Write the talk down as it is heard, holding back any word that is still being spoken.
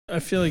I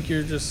feel like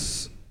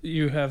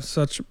you have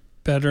such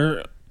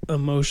better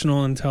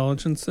emotional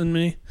intelligence than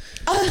me.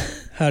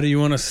 How do you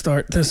want to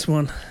start this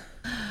one?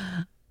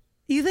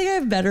 You think I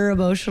have better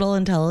emotional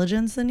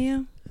intelligence than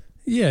you?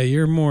 Yeah,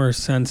 you're more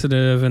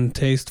sensitive and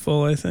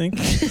tasteful, I think.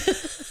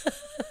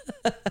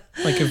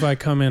 Like if I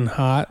come in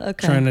hot,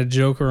 trying to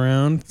joke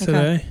around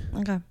today.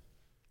 Okay.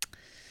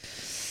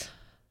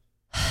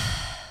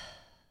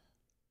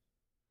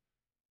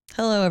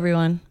 Hello,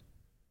 everyone.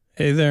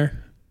 Hey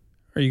there.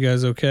 Are you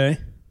guys okay?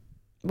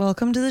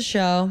 Welcome to the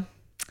show.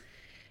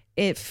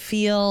 It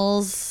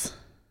feels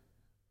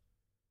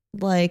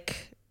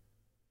like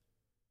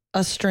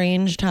a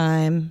strange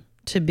time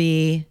to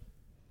be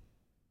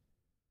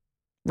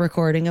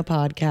recording a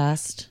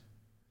podcast.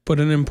 But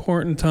an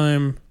important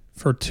time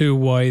for two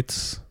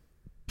whites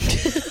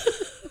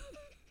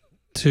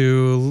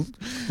to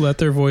let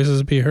their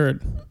voices be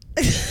heard.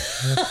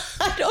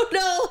 I don't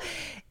know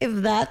if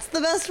that's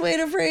the best way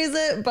to phrase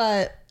it,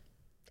 but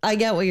I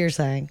get what you're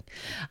saying.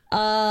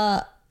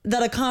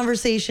 That a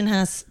conversation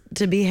has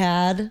to be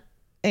had,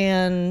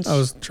 and I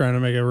was trying to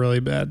make a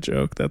really bad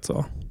joke, that's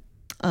all.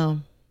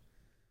 oh,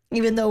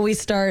 even though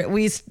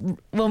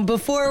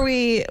before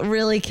we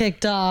really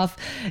kicked off,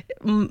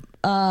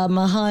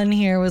 Mahan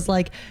here was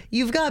like,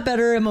 "You've got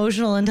better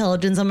emotional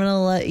intelligence. I'm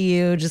gonna let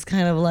you just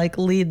kind of like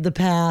lead the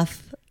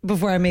path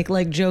before I make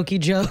like jokey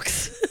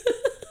jokes."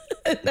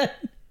 And then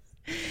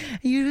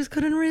you just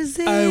couldn't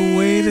resist. I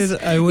waited.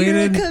 You're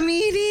a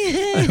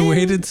comedian. I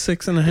waited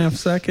 6.5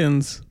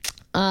 seconds.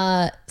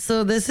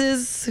 So this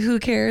is Who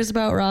Cares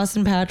About Ross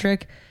and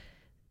Patrick.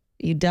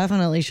 You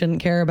definitely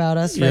shouldn't care about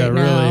us right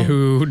now. Yeah, really,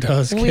 who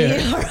does care? We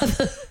are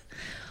the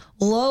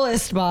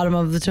lowest bottom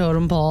of the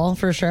totem pole,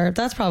 for sure.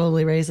 That's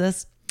probably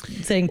racist,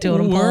 saying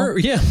totem pole.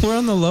 Yeah, we're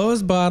on the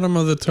lowest bottom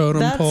of the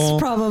totem pole.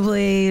 That's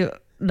probably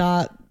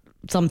not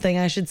something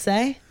I should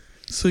say.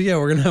 So yeah,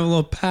 we're going to have a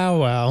little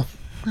powwow.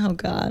 Oh,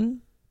 God.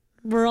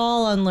 We're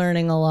all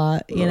unlearning a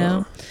lot, you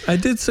know? I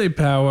did say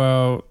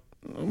powwow.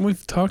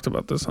 We've talked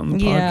about this on the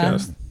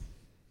podcast.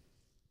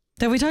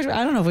 Have we talked?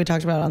 I don't know if we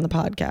talked about it on the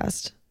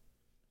podcast.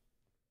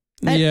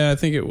 Yeah, I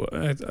think it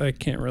was. I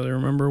can't really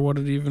remember what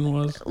it even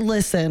was.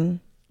 Listen,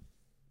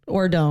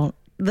 or don't.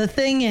 The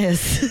thing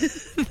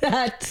is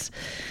that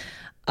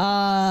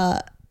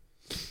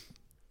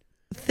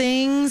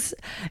things,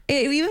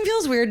 it even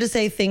feels weird to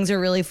say things are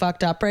really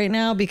fucked up right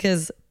now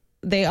because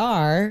they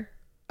are.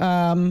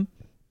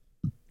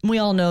 We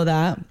all know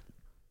that.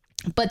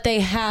 But they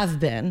have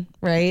been,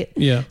 right?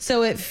 Yeah.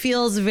 So it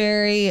feels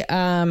very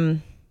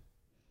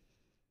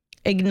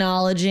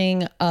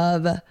acknowledging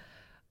of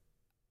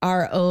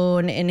our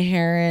own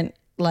inherent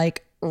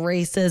like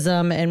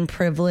racism and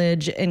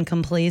privilege and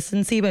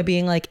complacency by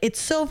being like, it's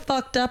so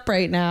fucked up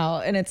right now.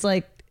 And it's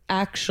like,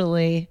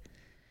 actually,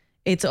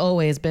 it's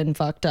always been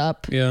fucked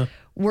up. Yeah.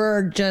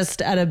 We're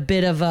just at a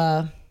bit of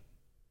a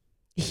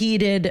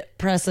heated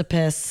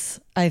precipice,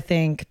 I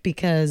think,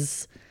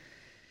 because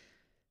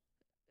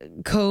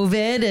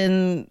COVID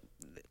and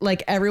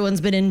like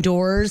everyone's been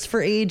indoors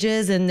for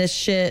ages, and this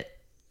shit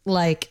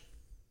like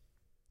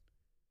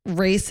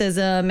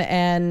racism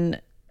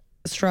and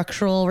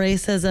structural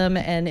racism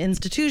and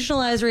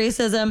institutionalized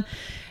racism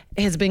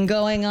has been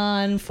going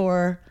on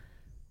for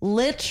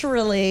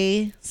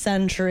literally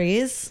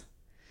centuries.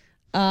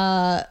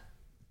 But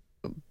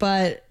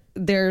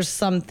there's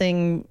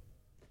something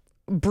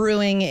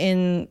brewing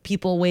in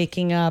people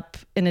waking up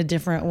in a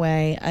different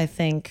way, I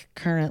think,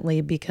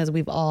 currently, because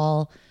we've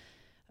all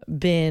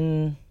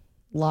been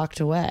locked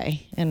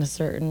away in a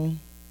certain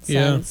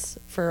sense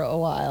for a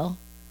while.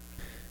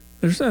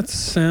 There's that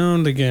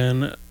sound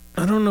again.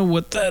 I don't know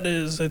what that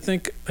is. I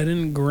think I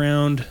didn't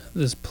ground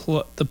this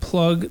the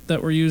plug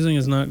that we're using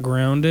is not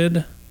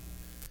grounded.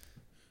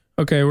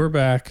 Okay, we're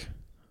back.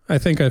 I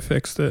think I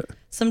fixed it.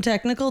 Some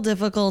technical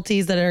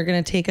difficulties that are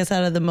going to take us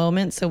out of the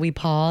moment, so we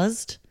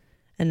paused.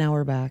 And now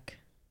we're back.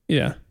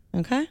 Yeah.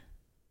 Okay.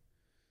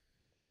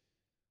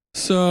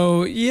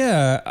 So,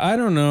 yeah, I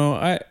don't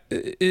know.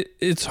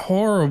 It's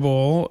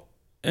horrible,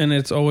 and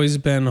it's always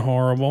been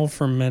horrible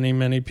for many,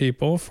 many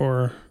people,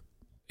 for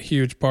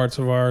huge parts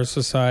of our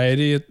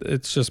society.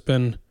 It's just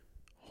been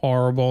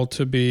horrible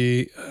to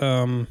be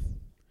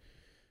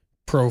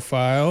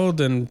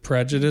profiled and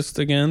prejudiced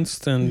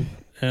against and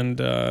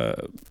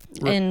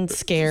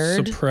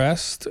scared,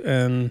 suppressed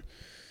and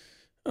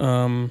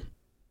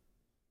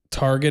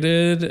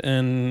targeted,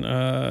 and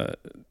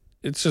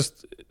it's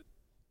just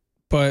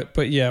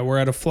but yeah, we're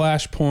at a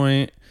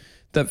flashpoint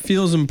that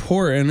feels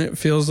important. It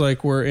feels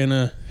like we're in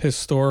a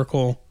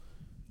historical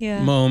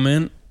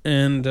moment,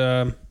 and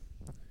I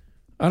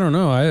don't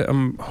know,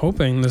 I'm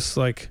hoping this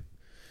like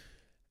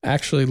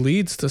actually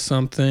leads to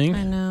something.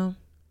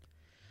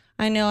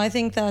 I know I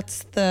think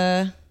that's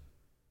because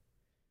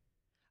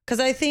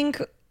I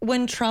think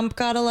when Trump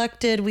got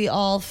elected, we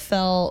all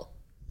felt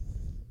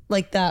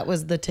like that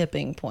was the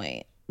tipping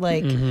point.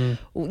 Like,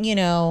 you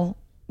know,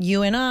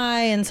 you and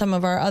I and some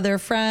of our other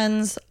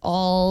friends,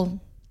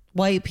 all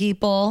white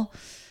people,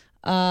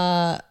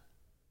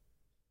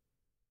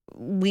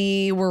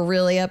 we were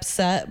really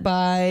upset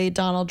by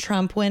Donald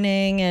Trump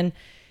winning and,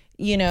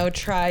 you know,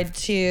 tried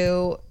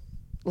to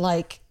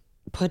like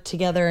put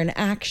together an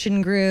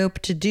action group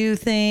to do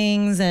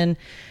things. And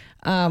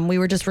we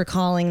were just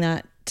recalling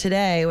that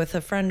today with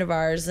a friend of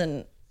ours,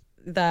 and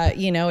that,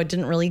 you know, it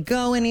didn't really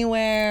go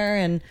anywhere.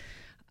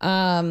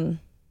 And,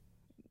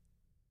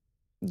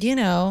 you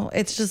know,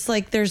 it's just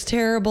like there's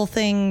terrible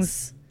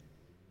things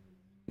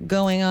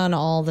going on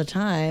all the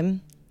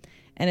time,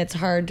 and it's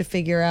hard to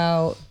figure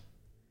out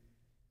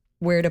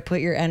where to put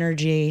your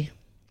energy.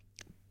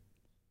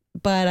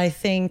 But I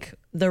think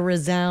the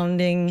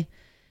resounding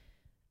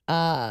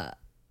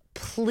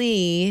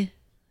plea,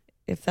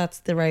 if that's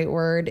the right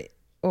word,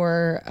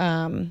 or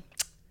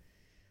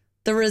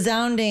the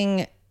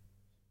resounding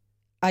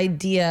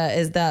idea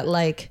is that,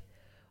 like,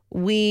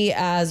 we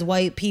as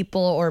white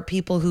people, or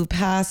people who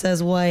pass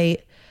as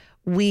white,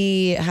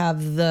 we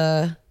have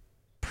the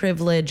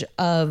privilege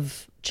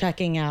of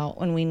checking out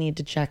when we need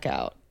to check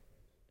out.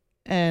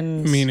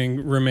 And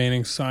meaning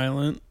remaining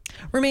silent.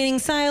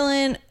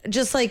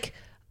 Just like,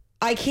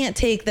 I can't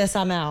take this,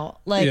 I'm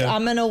out. Like, Yeah.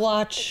 I'm gonna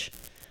watch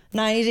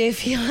 90 Day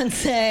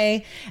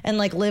Fiance and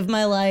like live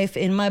my life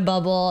in my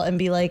bubble and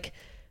be like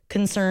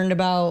concerned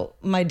about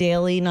my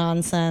daily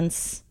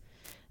nonsense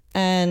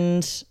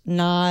and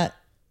not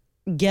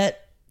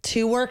get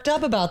too worked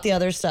up about the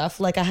other stuff.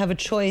 Like, I have a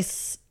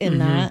choice in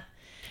that.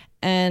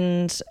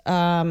 And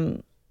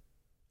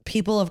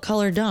people of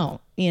color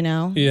don't, you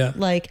know? Yeah.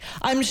 Like,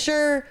 I'm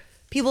sure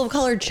people of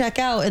color check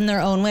out in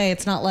their own way.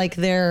 It's not like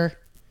they're,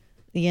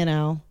 you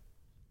know,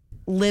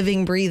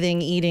 living,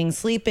 breathing, eating,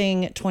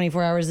 sleeping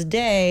 24 hours a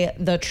day,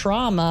 the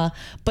trauma,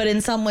 but in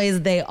some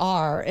ways they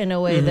are, in a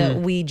way that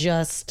we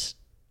just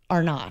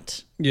are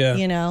not. Yeah.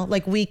 You know,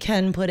 like, we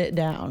can put it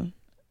down.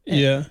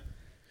 Yeah.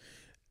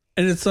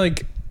 And it's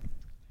like,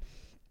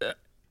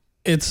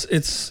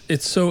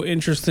 it's so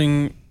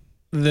interesting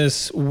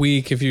this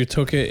week, if you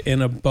took it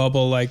in a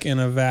bubble, like in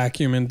a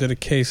vacuum, and did a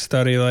case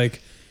study,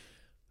 like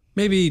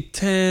maybe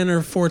 10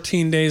 or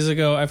 14 days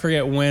ago, I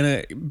forget when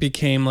it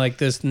became like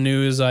this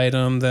news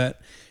item that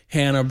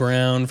Hannah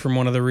Brown from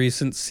one of the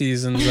recent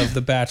seasons of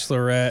The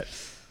Bachelorette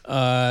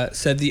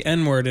said the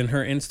N-word in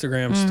her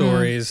Instagram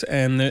stories.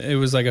 And it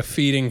was like a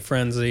feeding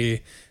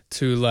frenzy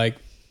to like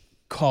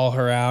call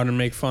her out and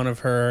make fun of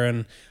her.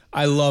 And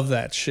I love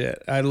that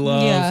shit. I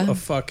love a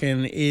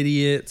fucking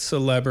idiot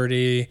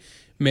celebrity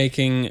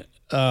making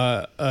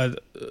a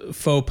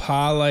faux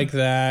pas like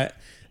that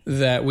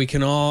we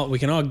can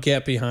all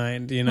get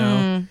behind, you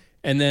know.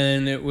 And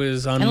then it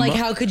was on, And like,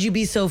 how could you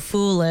be so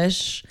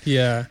foolish?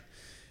 yeah.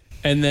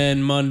 And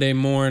then Monday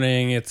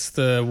morning, it's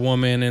the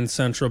woman in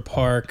Central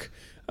Park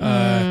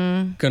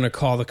gonna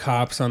call the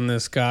cops on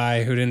this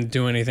guy who didn't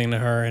do anything to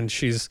her, and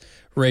she's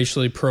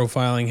racially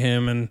profiling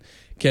him and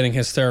getting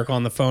hysterical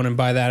on the phone. And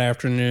by that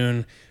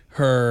afternoon,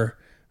 her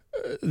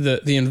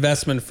the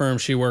investment firm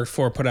she worked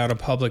for put out a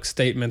public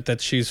statement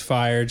that she's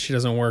fired. She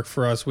doesn't work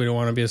for us. We don't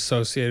want to be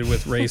associated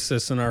with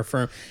racists in our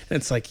firm. And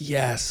it's like,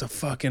 yes, a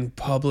fucking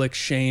public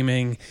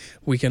shaming.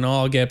 We can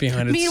all get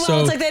behind it.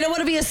 Meanwhile, it's like, they don't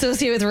want to be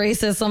associated with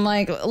racists. I'm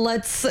like,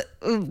 let's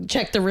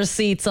check the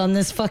receipts on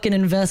this fucking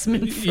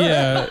investment firm.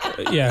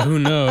 Yeah, who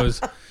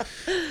knows?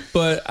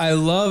 But I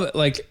love,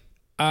 like,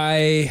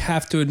 I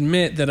have to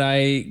admit that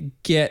I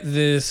get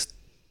this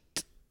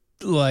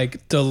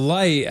like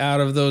delight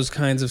out of those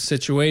kinds of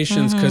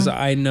situations, because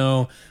I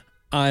know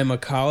I'm a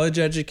college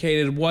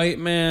educated white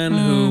man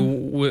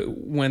who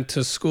went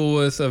to school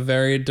with a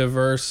very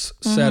diverse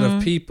set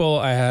of people.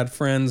 I had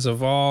friends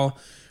of all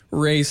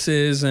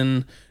races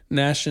and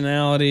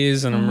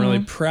nationalities, and I'm really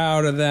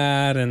proud of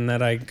that, and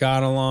that I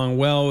got along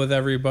well with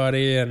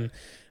everybody, and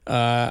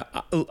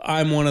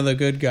I'm one of the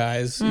good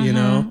guys, you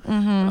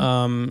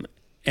know.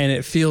 And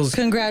it feels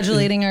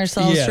Congratulating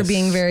ourselves for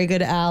being very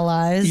good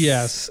allies.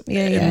 Yes.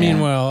 Yeah.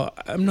 Meanwhile,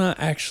 I'm not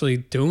actually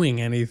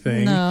doing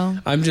anything. No.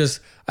 I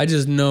just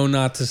know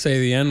not to say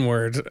the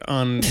N-word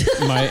on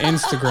my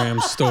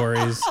Instagram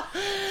stories,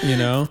 you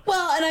know?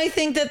 Well, and I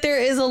think that there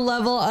is a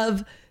level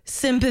of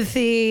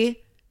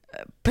sympathy,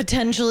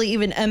 potentially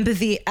even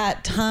empathy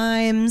at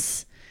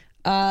times,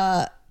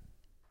 to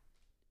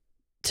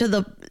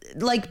the,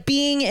 like,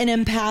 being an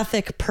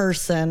empathic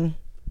person,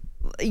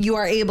 you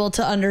are able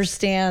to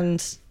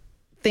understand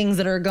things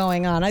that are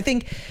going on. I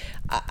think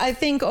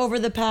over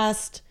the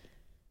past,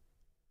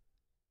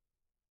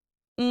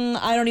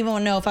 I don't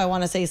even know if I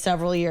want to say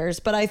several years,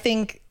 but I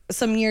think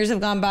some years have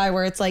gone by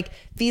where it's like,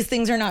 these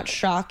things are not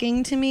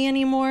shocking to me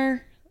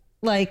anymore.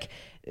 Like,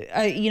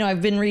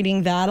 I've been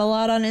reading that a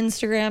lot on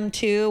Instagram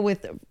too,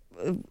 with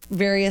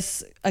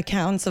various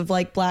accounts of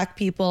like Black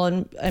people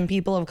and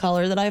people of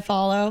color that I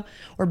follow,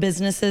 or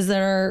businesses that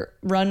are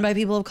run by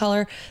people of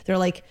color. They're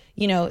like,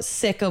 you know,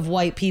 sick of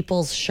white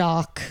people's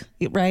shock,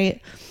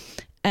 right?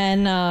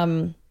 And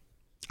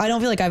I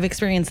don't feel like I've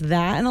experienced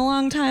that in a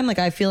long time. Like,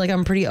 I feel like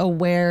I'm pretty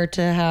aware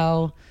to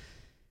how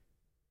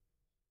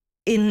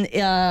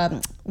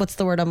what's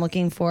the word I'm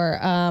looking for?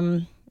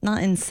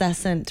 Not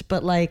incessant,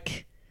 but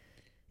like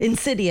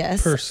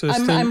insidious.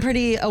 Persistent. I'm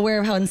pretty aware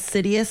of how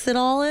insidious it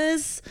all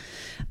is.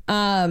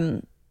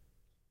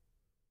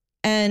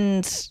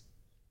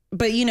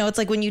 But you know, it's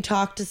like when you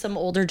talk to some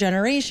older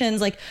generations,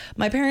 like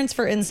my parents,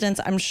 for instance,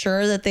 I'm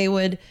sure that they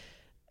would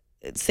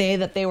say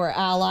that they were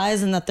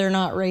allies and that they're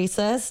not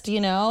racist,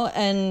 you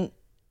know,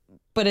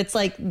 but it's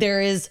like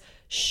there is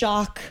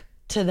shock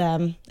to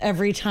them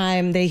every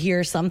time they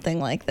hear something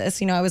like this.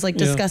 You know, I was like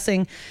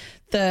discussing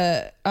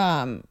the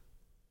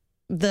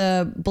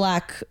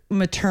Black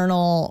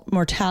maternal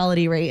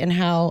mortality rate and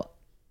how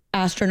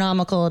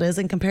astronomical it is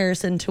in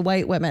comparison to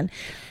white women.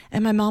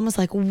 And my mom was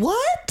like,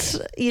 what?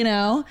 You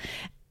know?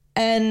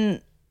 And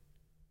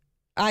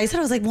I said,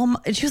 I was like, well,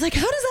 and she was like,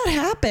 how does that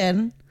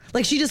happen?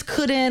 Like she just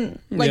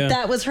couldn't, like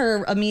that was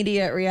her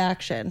immediate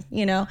reaction,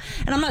 you know?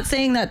 And I'm not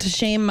saying that to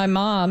shame my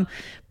mom,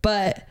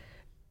 but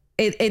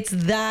it's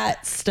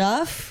that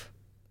stuff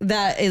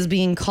that is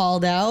being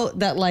called out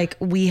that like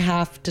we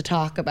have to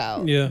talk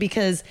about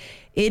because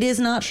it is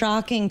not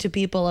shocking to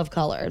people of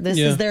color. This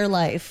is their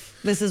life.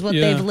 This is what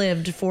they've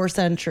lived for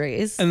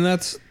centuries. And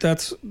that's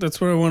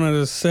what I wanted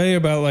to say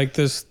about like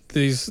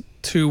these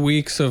 2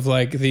 weeks of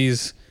like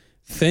these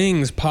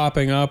things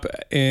popping up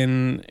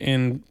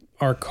in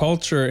our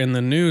culture in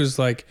the news,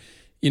 like,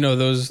 you know,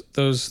 those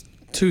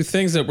two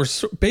things that were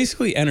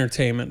basically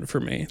entertainment for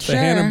me. Sure.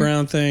 The Hannah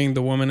Brown thing,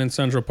 the woman in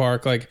Central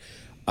Park, like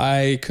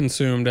I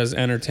consumed as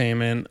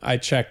entertainment. I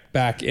checked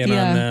back in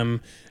on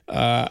them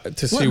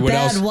to see what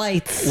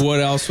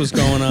else was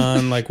going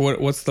on. Like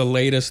what's the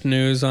latest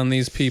news on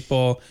these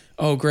people?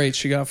 Oh, great,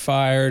 she got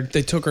fired.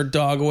 They took her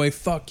dog away.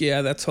 Fuck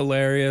yeah, that's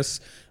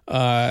hilarious.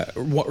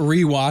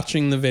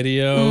 Rewatching the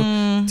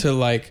video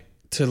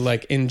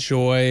to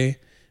enjoy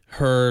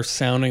her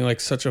sounding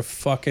like such a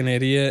fucking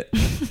idiot.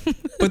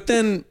 But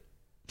then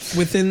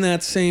within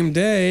that same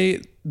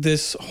day,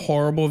 this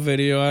horrible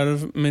video out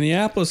of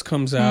Minneapolis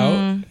comes out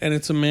and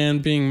it's a man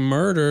being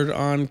murdered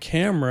on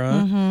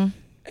camera.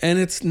 And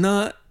it's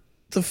not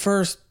the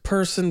first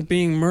person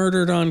being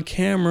murdered on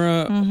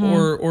camera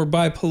or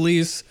by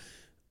police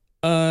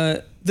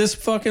this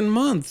fucking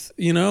month,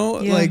 you know?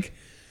 Like,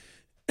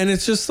 and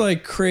it's just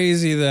like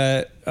crazy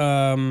that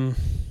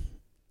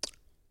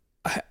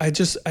I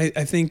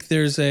think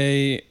there's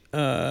a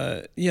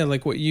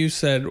like what you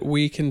said,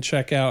 we can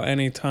check out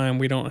anytime.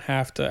 We don't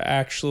have to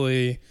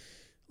actually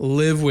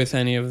live with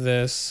any of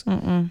this.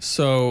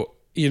 So,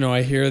 you know,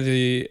 I hear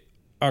the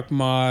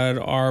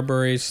Ahmaud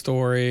Arbery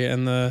story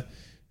and the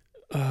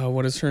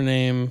what is her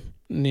name?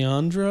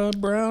 Neandra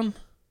Brown?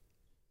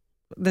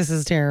 This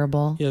is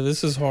terrible. Yeah,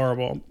 this is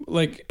horrible.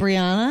 Like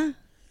Brianna?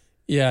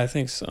 Yeah, I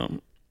think so.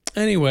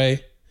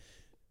 Anyway,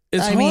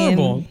 it's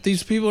horrible.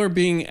 These people are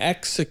being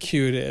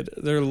executed.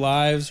 Their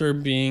lives are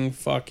being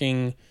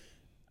fucking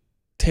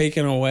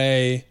taken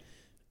away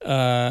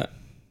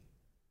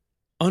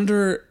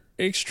under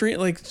extreme,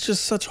 like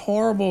just such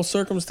horrible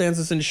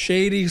circumstances and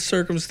shady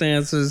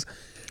circumstances.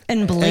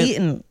 And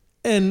blatant.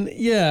 And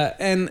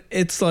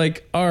it's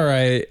like, all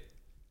right,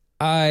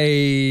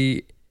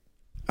 I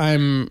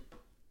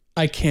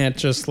can't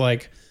just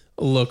like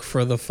look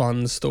for the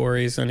fun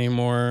stories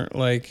anymore.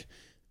 Like,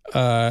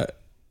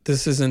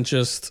 this isn't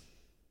just,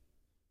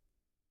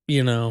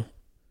 you know,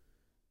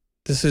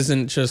 this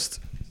isn't just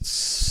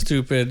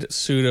stupid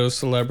pseudo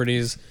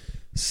celebrities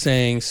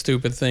saying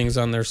stupid things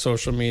on their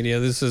social media.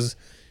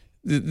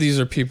 These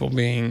are people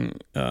being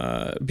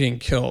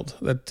killed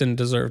that didn't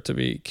deserve to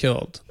be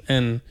killed.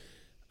 And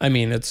I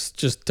mean, it's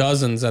just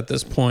dozens at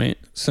this point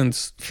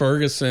since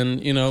Ferguson,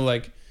 you know,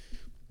 like,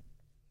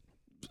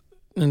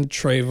 and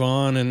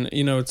Trayvon, and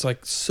you know, it's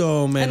like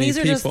so many and these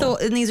are people.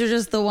 These are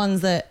just the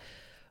ones that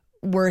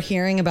we're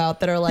hearing about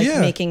that are like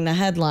making the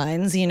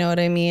headlines, you know what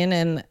I mean?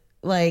 And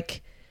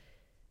like,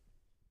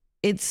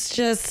 it's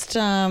just,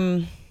 you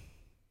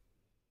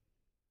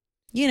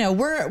know,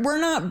 we're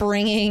not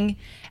bringing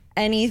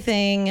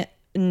anything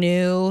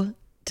new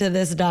to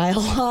this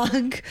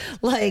dialogue.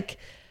 Like,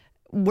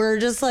 we're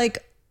just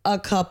like a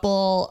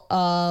couple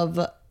of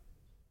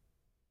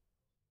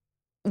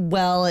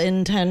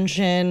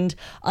well-intentioned,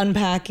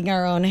 unpacking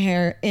our own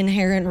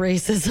inherent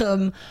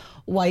racism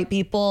white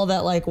people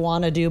that like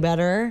want to do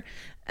better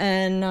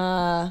and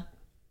are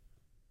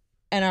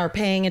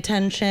paying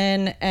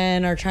attention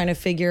and are trying to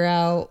figure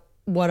out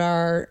what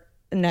our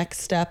next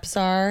steps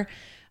are.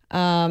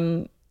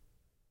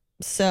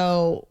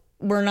 So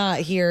we're not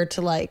here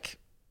to like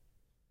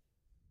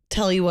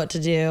tell you what to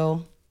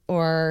do,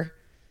 or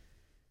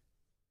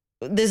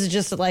this is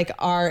just like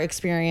our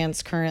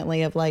experience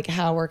currently of like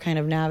how we're kind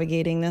of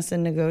navigating this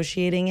and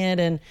negotiating it.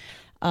 And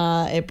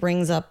it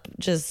brings up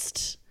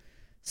just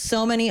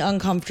so many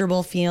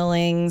uncomfortable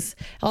feelings.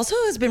 Also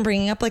has been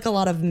bringing up like a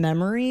lot of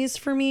memories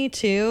for me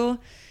too.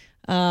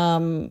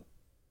 I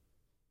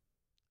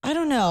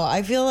don't know.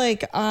 I feel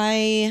like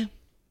and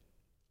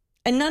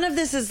none of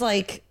this is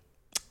like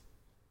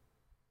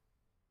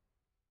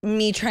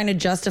me trying to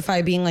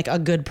justify being like a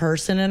good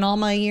person in all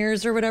my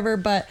years or whatever,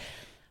 but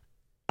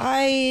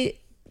I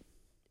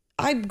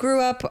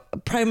grew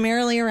up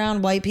primarily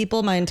around white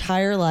people my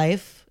entire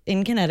life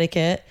in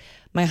Connecticut,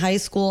 my high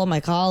school, my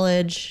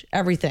college,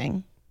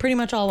 everything, pretty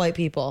much all white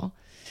people.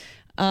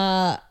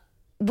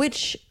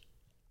 which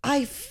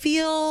I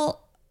feel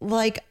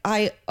like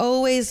I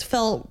always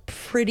felt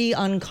pretty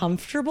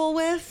uncomfortable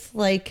with.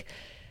 Like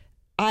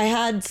I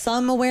had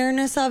some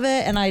awareness of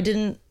it and I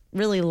didn't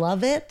really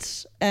love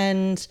it.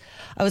 And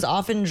I was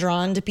often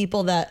drawn to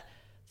people that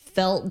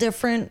felt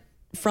different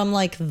from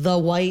like the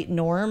white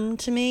norm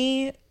to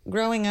me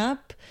growing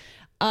up.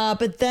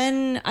 But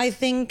then I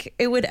think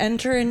it would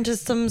enter into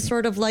some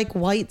sort of like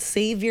white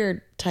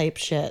savior type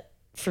shit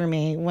for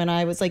me when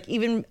I was like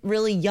even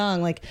really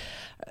young. Like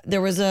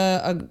there was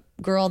a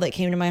girl that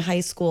came to my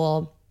high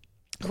school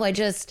who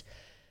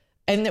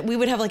and we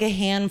would have like a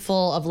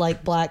handful of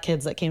like black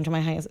kids that came to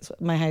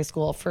my high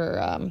school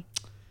for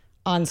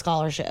on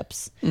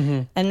scholarships,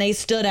 and they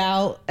stood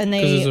out. And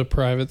because it was a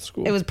private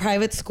school. It was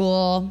private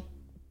school,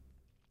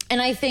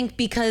 and I think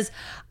because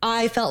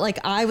I felt like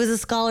I was a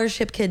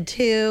scholarship kid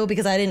too,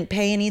 because I didn't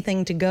pay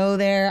anything to go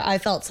there, I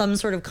felt some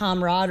sort of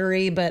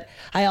camaraderie. But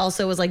I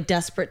also was like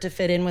desperate to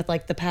fit in with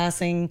like the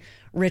passing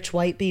rich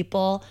white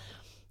people.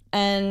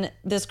 And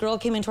this girl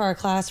came into our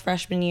class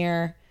freshman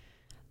year.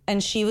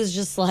 And she was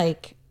just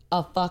like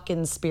a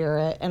fucking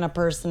spirit and a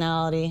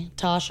personality.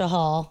 Tasha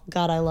Hall.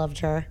 God, I loved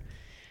her.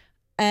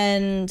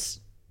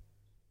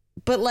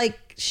 But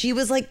like, she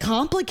was like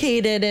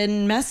complicated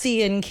and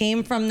messy and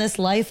came from this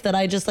life that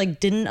I just like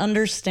didn't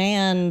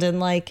understand. And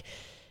like,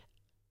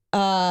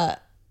 and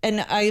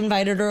I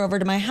invited her over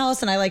to my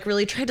house and I like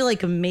really tried to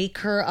like make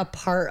her a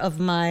part of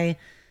my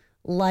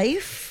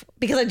life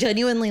because I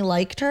genuinely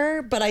liked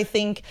her. But I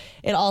think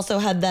it also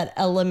had that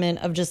element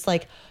of just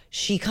like,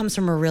 she comes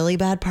from a really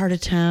bad part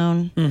of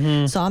town.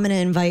 So I'm going to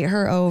invite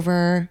her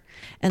over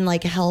and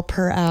like help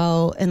her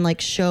out and like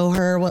show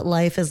her what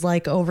life is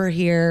like over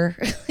here,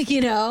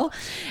 you know?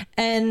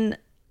 And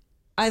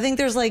I think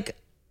there's like,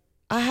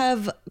 I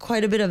have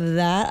quite a bit of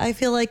that, I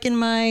feel like, in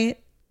my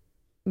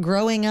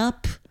growing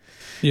up.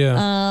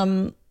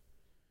 Yeah.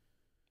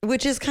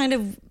 Which is kind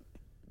of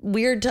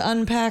weird to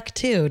unpack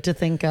too, to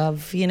think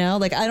of, you know?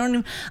 Like,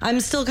 I'm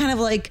still kind of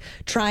like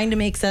trying to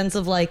make sense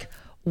of like,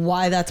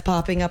 why that's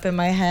popping up in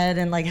my head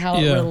and like how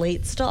it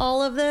relates to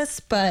all of this.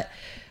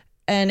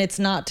 And it's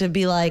not to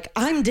be like,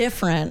 I'm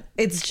different.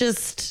 It's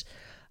just,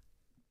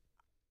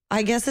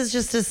 I guess it's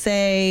just to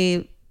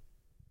say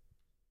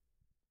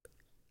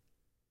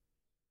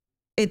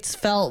it's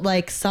felt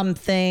like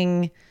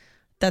something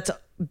that's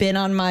been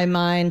on my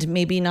mind,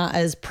 maybe not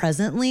as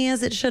presently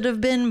as it should have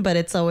been, but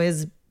it's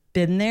always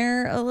been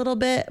there a little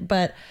bit.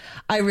 But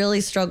I really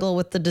struggle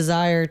with the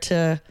desire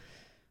to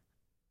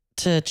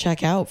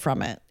check out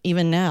from it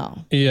even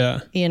now. Yeah.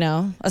 You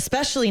know,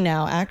 especially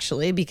now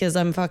actually, because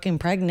I'm fucking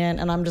pregnant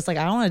and I'm just like,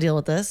 I don't want to deal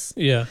with this.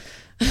 Yeah.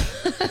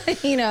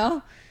 You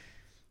know?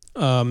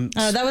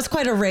 That was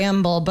quite a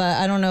ramble, but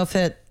I don't know if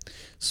it.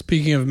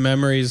 Speaking of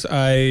memories,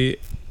 I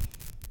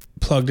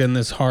plugged in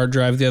this hard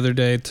drive the other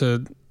day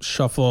to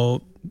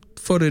shuffle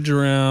footage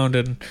around,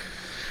 and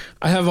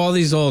I have all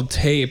these old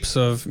tapes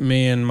of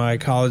me and my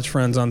college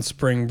friends on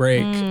spring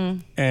break,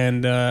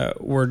 and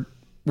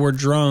we're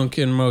drunk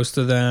in most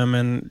of them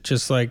and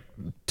just like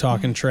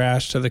talking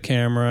trash to the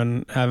camera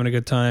and having a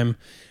good time.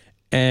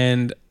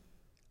 And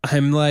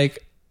I'm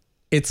like,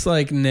 it's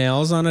like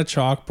nails on a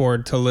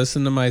chalkboard to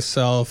listen to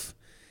myself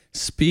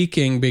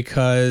speaking,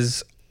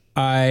 because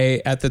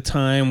at the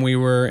time we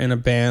were in a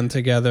band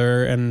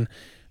together and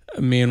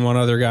me and one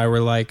other guy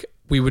were like,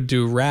 we would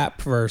do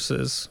rap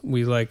verses.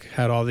 We like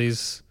had all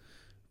these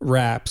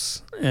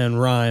raps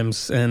and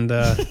rhymes and,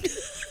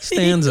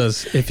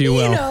 stanzas, if you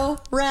will. You know,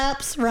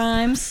 raps,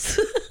 rhymes.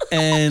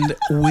 And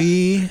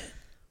the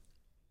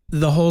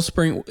whole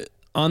spring,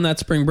 on that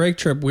spring break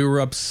trip, we were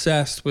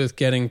obsessed with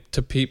getting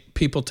to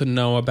people to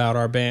know about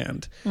our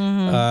band.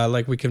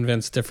 Like we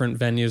convinced different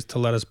venues to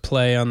let us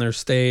play on their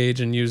stage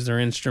and use their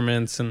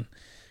instruments. And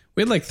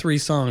we had like 3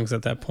 songs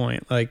at that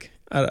point. Like,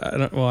 I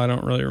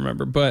don't really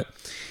remember. But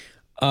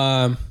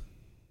when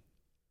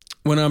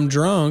I'm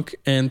drunk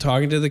and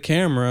talking to the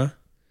camera,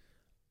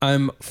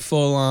 I'm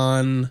full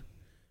on,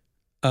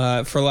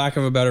 for lack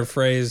of a better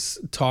phrase,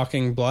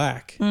 talking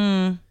black,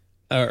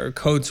 or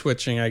code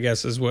switching, I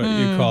guess is what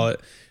you call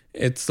it.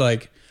 It's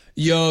like,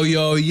 yo,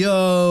 yo,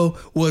 yo,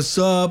 what's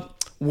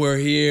up? We're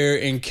here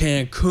in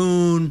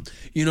Cancun.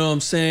 You know what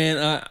I'm saying?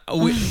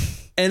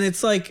 And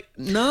it's like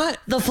not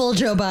the full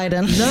Joe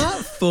Biden,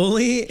 not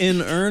fully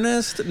in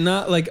earnest,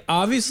 not like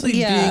obviously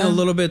being a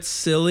little bit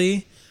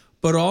silly,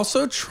 but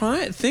also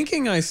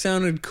thinking I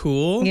sounded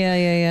cool. Yeah.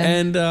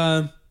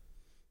 And,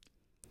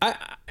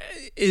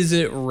 is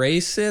it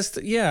racist?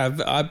 Yeah,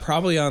 I'm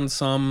probably on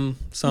some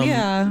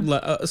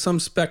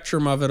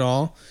spectrum of it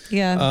all.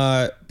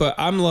 Yeah. But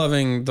I'm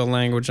loving the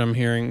language I'm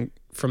hearing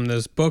from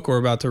this book we're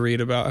about to read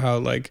about how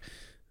like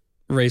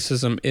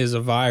racism is a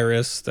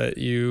virus that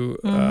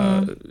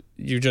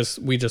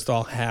we just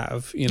all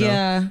have, you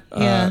know,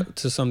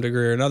 to some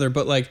degree or another.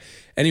 But like,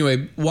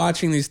 anyway,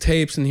 watching these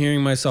tapes and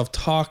hearing myself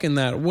talk in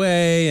that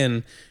way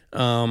and,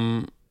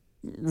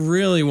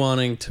 really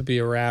wanting to be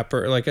a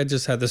rapper. Like I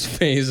just had this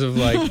phase of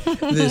like,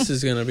 this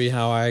is going to be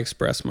how I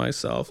express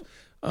myself.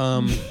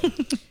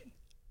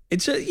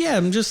 it's just, yeah,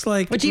 I'm just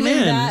like, which even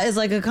man. that is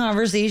like a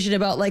conversation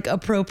about like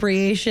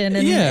appropriation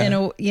and,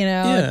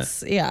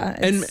 it's,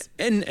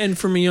 and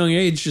from a young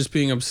age, just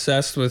being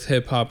obsessed with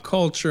hip hop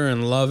culture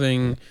and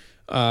loving,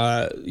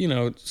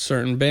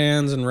 certain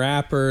bands and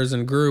rappers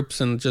and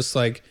groups, and just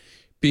like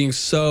being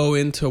so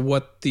into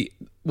what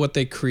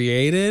they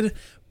created,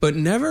 but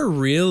never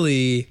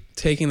really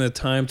taking the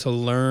time to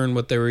learn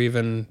what they were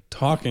even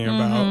talking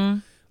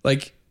about.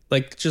 Like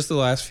just the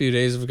last few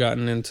days, I've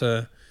gotten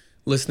into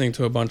listening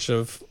to a bunch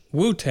of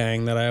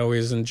Wu-Tang that I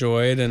always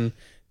enjoyed, and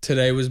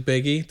today was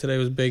Biggie. Today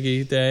was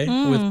Biggie Day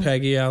with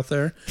Peggy out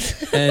there,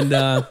 and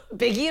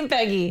Biggie and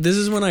Peggy. this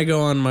is when I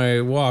go on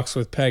my walks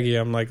with Peggy.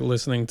 I'm like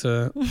listening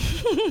to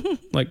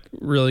like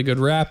really good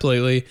rap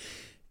lately,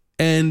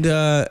 and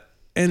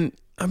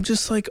I'm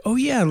just like, oh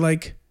yeah,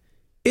 like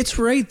it's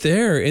right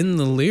there in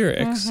the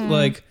lyrics,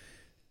 like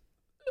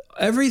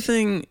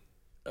everything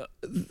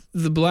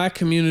the black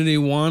community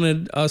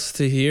wanted us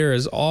to hear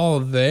is all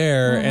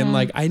there. And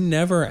like I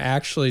never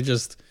actually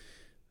just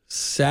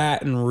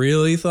sat and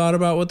really thought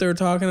about what they were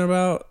talking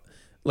about.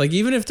 Like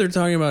even if they're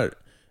talking about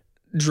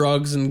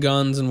drugs and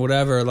guns and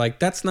whatever, like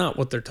that's not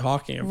what they're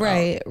talking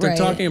about. They're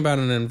talking about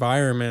an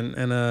environment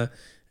and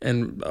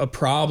a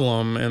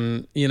problem,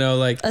 and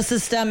like a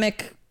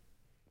systemic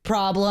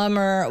problem,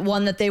 or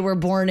one that they were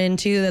born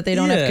into that they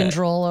don't have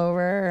control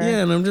over.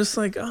 Yeah, and I'm just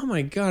like, oh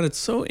my God, it's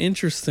so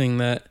interesting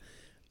that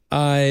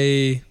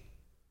I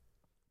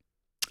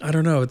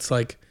don't know. It's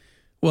like,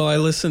 well, I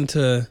listen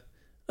to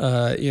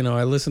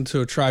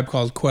A Tribe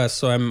Called Quest,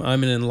 so I'm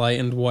an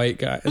enlightened white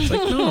guy. It's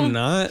like, no, I'm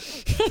not.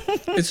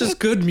 It's just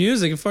good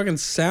music. It fucking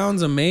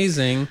sounds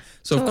amazing.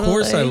 So of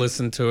course I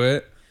listen to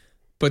it.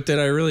 But did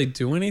I really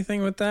do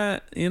anything with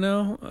that?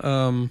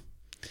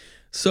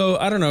 So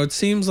I don't know. It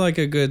seems like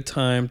a good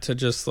time to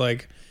just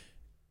like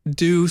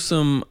do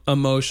some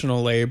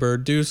emotional labor,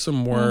 do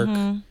some work,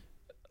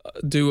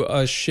 do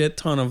a shit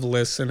ton of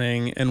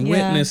listening and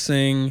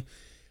witnessing,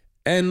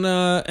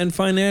 and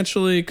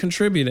financially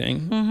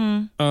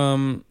contributing.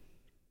 I'm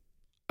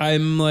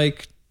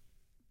like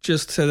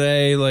just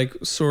today, like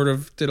sort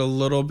of did a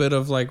little bit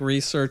of like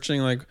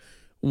researching, like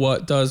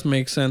what does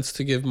make sense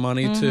to give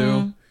money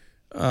to.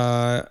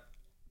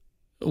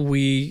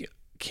 We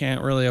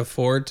can't really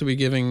afford to be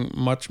giving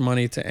much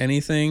money to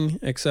anything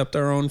except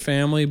our own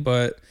family,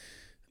 but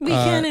we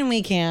can and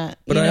we can't.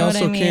 But I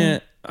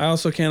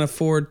also can't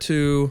afford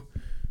to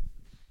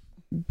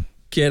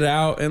get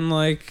out and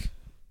like,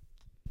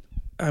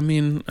 I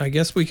mean, I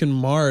guess we can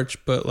march,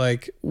 but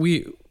like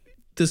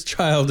this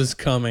child is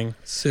coming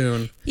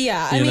soon.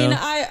 Yeah, I mean,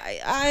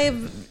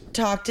 I've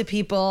talked to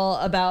people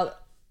about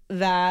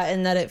that,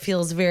 and that it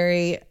feels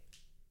very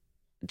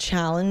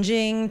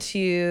challenging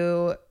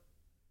to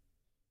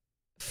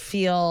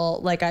feel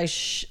like I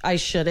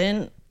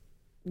shouldn't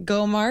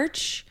go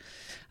march.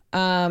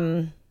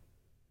 I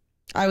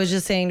was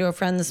just saying to a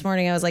friend this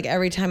morning, I was like,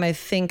 every time I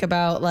think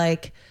about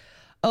like,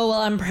 oh,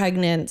 well, I'm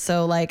pregnant,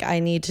 so like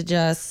I'm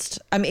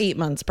 8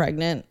 months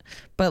pregnant,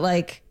 but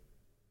like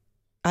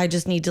I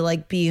just need to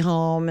like be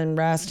home and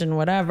rest and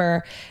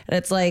whatever. And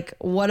it's like,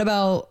 what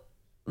about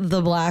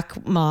the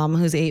black mom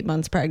who's 8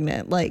 months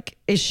pregnant? Like,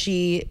 is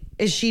she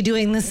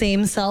doing the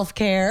same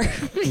self-care?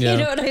 You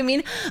know what I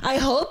mean? I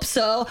hope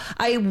so.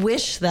 I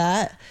wish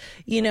that,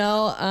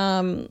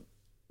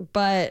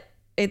 but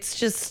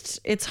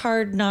it's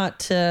hard not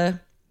to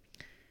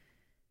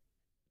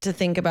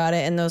think about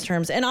it in those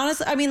terms. And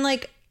honestly, I mean,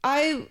 like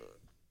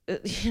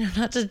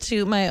not to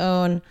toot my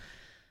own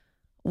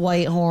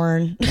white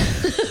horn,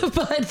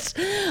 but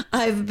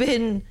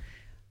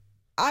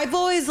I've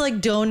always like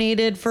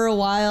donated for a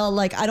while.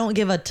 Like I don't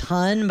give a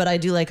ton, but I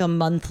do like a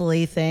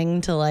monthly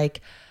thing to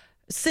like,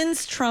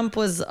 since Trump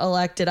was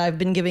elected, I've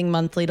been giving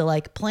monthly to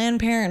like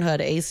Planned Parenthood,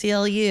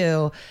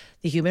 ACLU,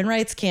 the Human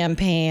Rights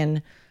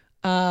Campaign.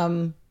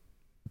 And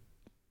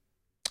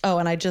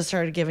I just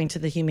started giving to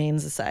the Humane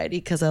Society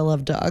because I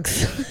love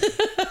dogs.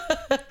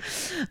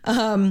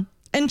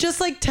 And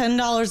just like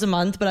 $10 a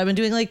month, but I've been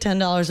doing like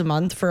 $10 a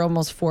month for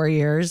almost 4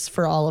 years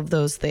for all of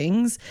those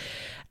things.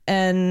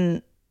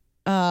 And,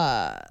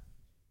 but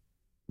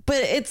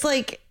it's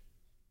like,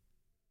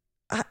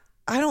 I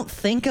don't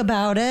think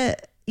about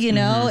it,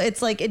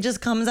 it's like, it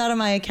just comes out of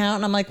my account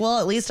and I'm like, well,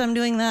 at least I'm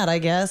doing that, I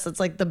guess. It's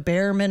like the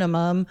bare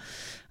minimum.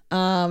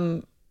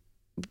 And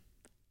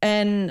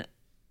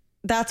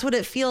that's what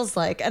it feels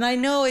like. And I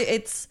know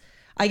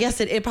I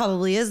guess it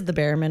probably is the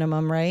bare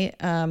minimum, right?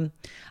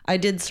 I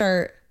did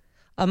start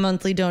a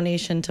monthly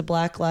donation to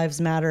Black Lives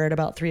Matter at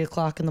about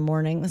 3:00 in the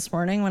morning this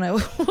morning when I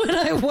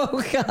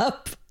woke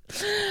up,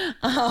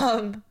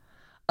 of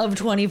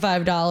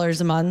 $25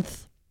 a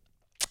month.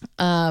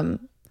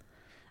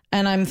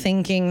 And I'm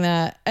thinking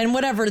that, and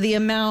whatever the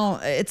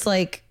amount, it's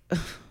like,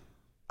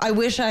 I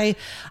wish I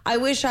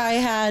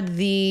had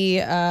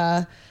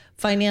the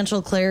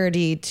financial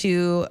clarity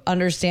to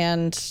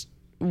understand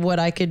what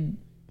I could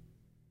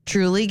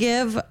truly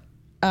give.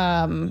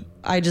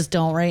 I just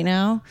don't right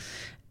now.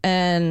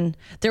 And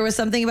there was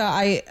something about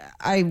I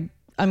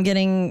I'm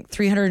getting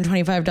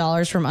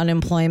 $325 from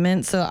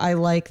unemployment. So I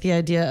like the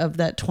idea of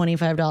that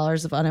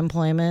 $25 of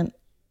unemployment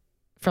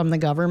from the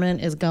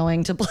government is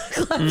going to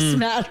Black Lives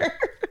Matter.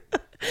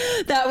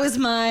 That was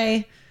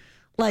my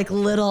like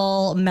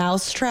little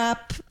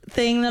mousetrap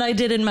thing that I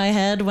did in my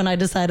head when I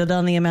decided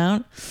on the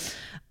amount.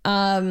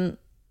 I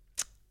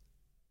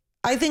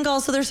think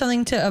also there's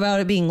something about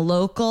it being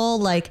local,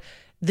 like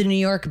the New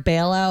York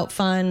bailout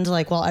fund,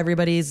 like while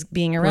everybody's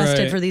being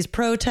arrested for these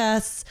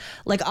protests,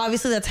 like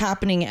obviously that's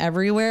happening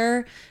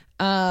everywhere.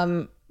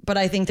 But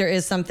I think there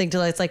is something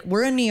to it's like,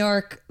 we're in New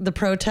York, the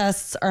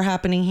protests are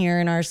happening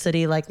here in our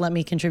city. Like, let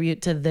me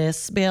contribute to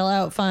this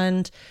bailout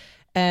fund.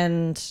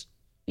 And,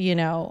 you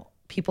know,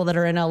 people that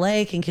are in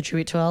LA can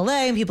contribute to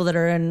LA, and people that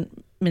are in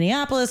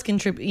Minneapolis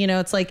contribute, you know,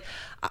 it's like,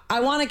 I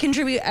want to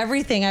contribute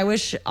everything. I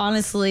wish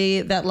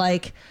honestly that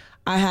like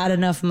I had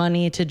enough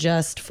money to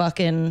just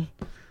fucking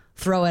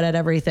throw it at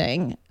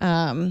everything.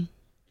 But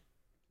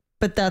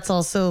that's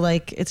also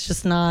like, it's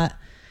just not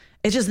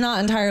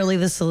entirely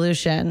the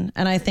solution.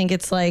 And I think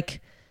it's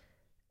like,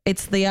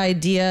 it's the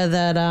idea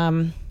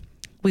that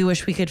we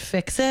wish we could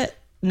fix it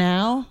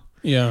now.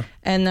 Yeah.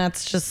 And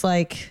that's just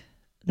like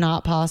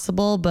not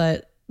possible.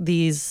 But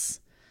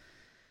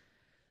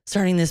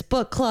starting this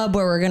book club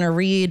where we're going to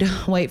read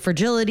White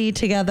Fragility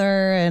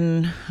together.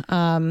 And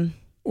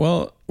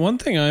well, one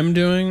thing I'm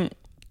doing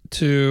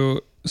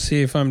to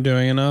see if I'm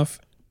doing enough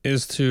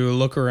is to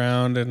look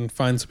around and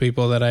find some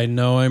people that I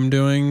know I'm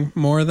doing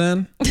more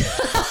than.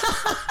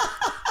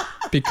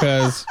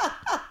 Because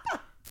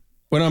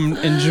what I'm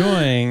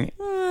enjoying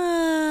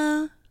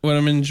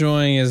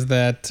is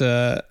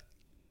that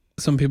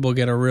some people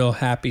get a real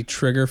happy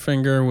trigger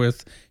finger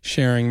with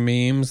sharing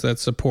memes that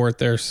support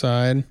their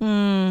side.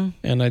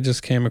 And I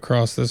just came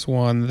across this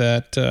one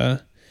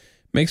that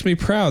makes me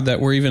proud that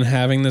we're even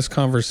having this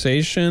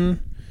conversation,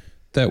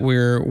 that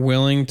we're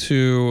willing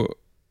to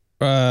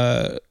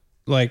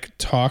like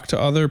talk to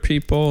other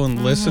people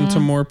and listen to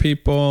more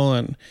people.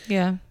 And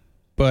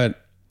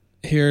but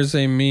here's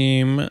a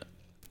meme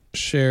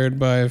shared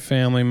by a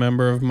family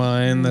member of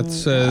mine that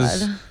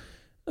says,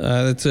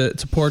 it's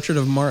a portrait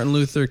of Martin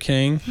Luther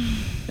King,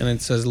 and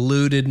it says,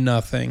 looted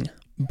nothing,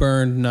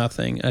 burned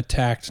nothing,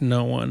 attacked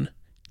no one,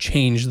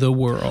 changed the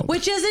world.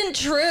 Which isn't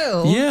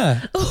true.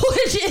 Yeah.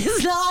 Which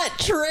is not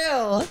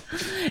true.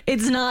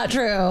 It's not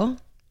true.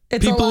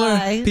 It's a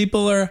lie.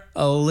 People are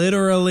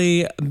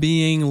literally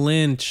being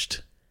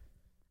lynched.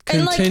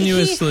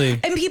 Continuously.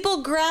 And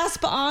people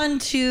grasp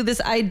onto this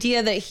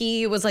idea that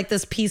he was like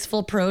this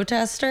peaceful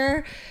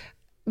protester,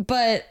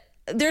 but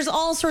there's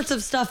all sorts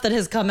of stuff that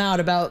has come out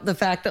about the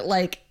fact that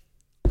like,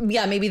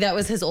 yeah, maybe that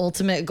was his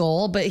ultimate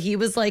goal, but he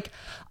was like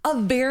a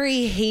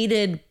very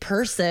hated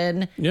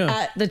person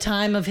at the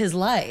time of his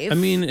life. I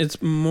mean,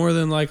 it's more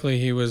than likely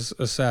he was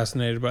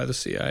assassinated by the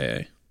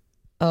CIA.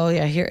 Oh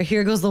yeah,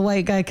 here goes the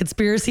white guy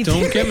conspiracy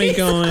theory. Don't get me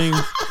going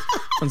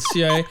on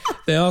CIA.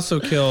 They also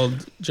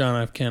killed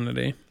John F.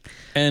 Kennedy.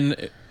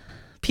 And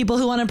people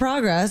who wanted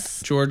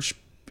progress. George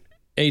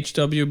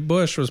H.W.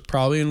 Bush was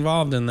probably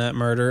involved in that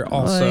murder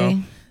also.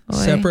 Oy.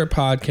 Separate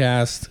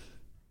podcast,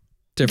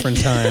 different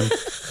time.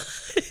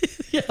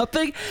 Yeah,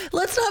 but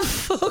let's not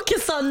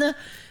focus on the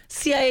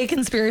CIA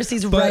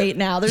conspiracies right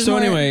now.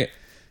 Anyway,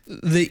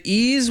 the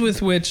ease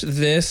with which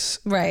this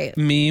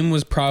meme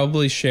was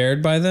probably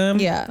shared by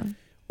them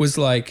was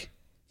like,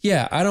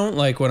 yeah, I don't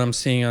like what I'm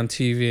seeing on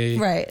TV.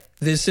 Right.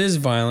 This is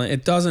violent.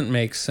 It doesn't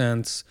make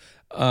sense.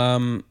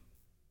 And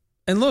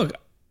look,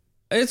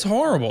 it's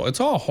horrible.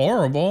 It's all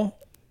horrible.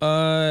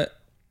 And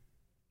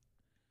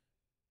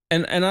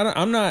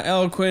I'm not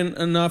eloquent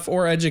enough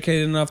or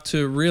educated enough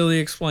to really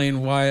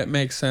explain why it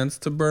makes sense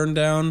to burn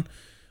down,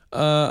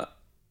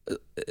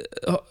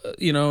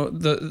 you know,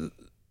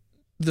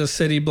 the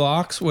city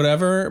blocks,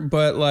 whatever.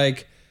 But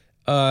like,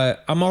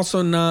 I'm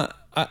also not.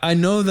 I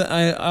know that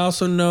I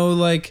also know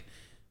like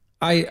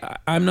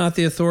I'm not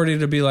the authority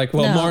to be like,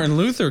 well, Martin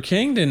Luther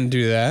King didn't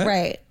do that,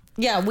 right?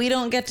 Yeah, we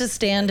don't get to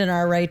stand in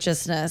our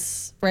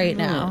righteousness right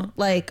now,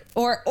 like,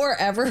 or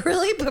ever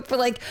really, but for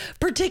like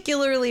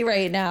particularly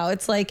right now,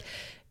 it's like,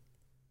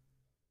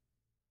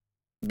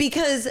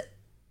 because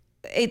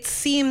it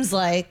seems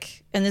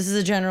like, and this is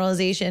a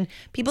generalization,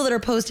 people that are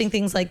posting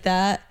things like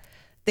that,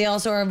 they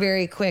also are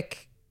very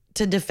quick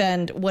to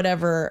defend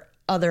whatever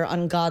other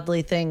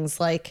ungodly things,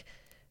 like,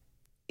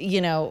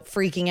 you know,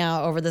 freaking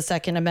out over the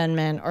Second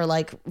Amendment, or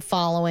like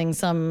following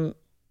some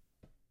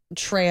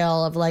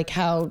trail of like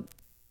how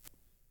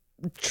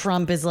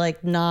Trump is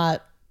like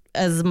not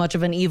as much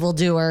of an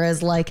evildoer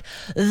as like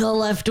the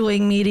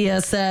left-wing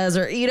media says,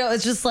 or, you know,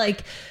 it's just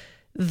like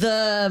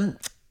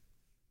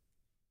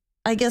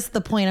I guess the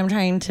point I'm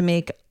trying to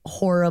make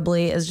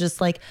horribly is just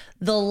like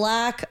the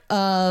lack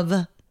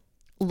of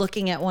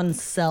looking at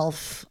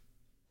oneself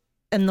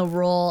and the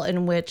role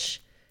in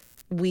which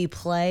we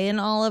play in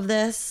all of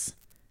this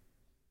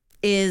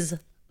is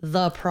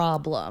the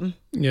problem.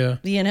 Yeah.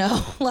 You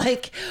know,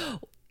 like,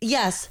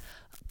 yes,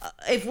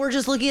 if we're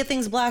just looking at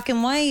things black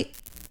and white,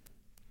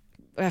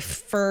 I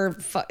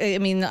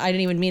mean, I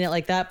didn't even mean it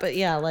like that, but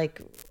yeah,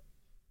 like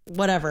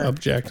whatever.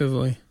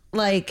 Objectively.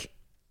 Like,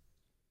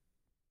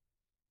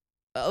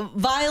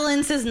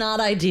 violence is not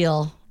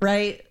ideal,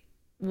 right?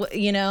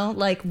 You know,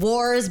 like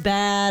war is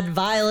bad,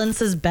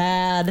 violence is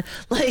bad.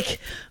 Like,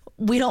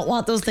 we don't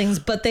want those things,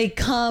 but they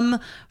come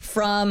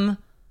from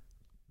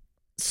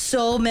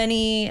so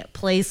many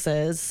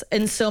places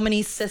and so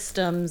many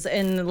systems,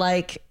 and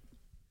like,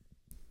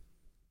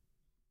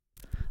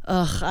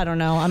 I don't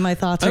know. My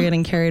thoughts are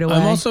getting carried away.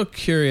 I'm also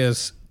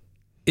curious,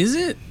 is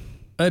it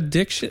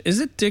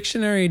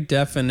dictionary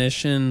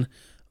definition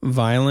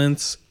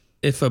violence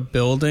if a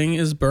building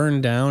is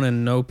burned down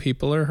and no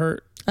people are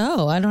hurt?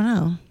 Oh, I don't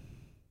know.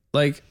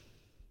 Like,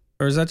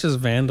 or is that just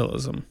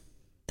vandalism?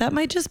 That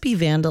might just be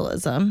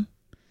vandalism.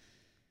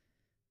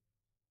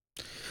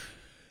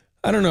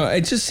 I don't know.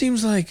 It just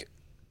seems like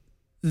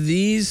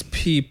these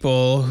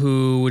people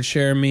who would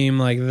share a meme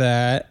like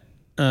that,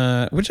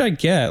 which I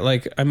get.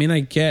 Like, I mean, I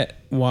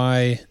get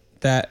why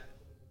that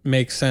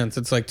makes sense.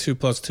 It's like 2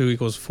 + 2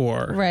 =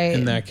 4. Right.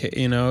 In that case,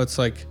 you know, it's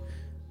like.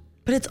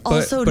 But it's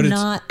also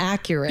not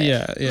accurate.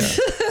 Yeah.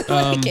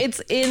 Like, it's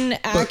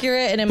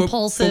inaccurate and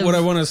impulsive. But what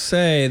I want to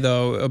say,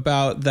 though,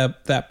 about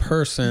that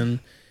person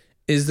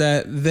is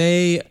that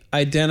they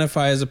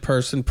identify as a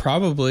person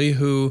probably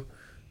who,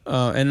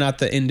 and not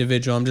the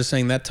individual. I'm just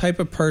saying that type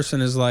of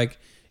person is like,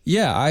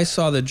 yeah, I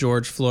saw the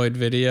George Floyd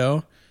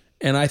video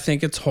and I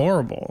think it's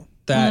horrible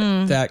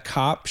that that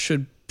cop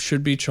should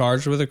be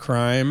charged with a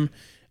crime.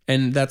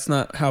 And that's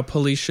not how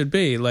police should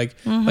be. Like,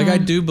 like I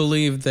do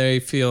believe they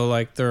feel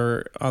like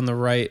they're on the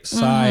right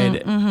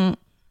side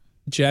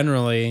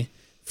generally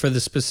for the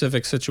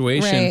specific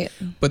situation, right.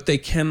 But they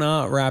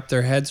cannot wrap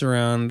their heads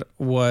around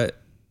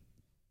what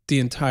the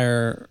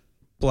entire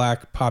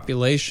black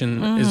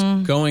population is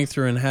going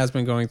through and has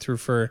been going through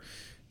for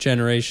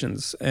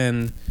generations.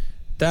 And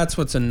that's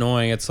what's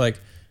annoying. It's like,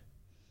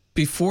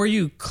 before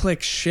you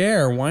click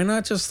share, why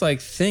not just like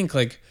think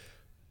like,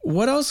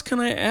 what else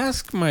can I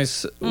ask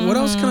what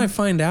else can I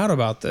find out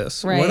about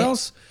this? Right. What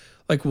else?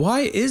 Like,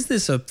 why is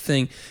this a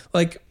thing?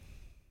 Like,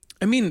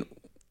 I mean,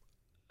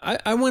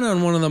 I went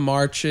on one of the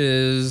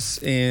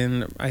marches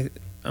in, I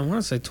want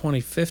to say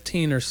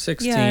 2015 or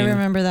 16. Yeah, I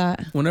remember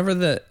that.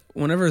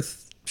 Whenever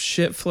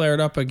shit flared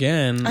up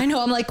again. I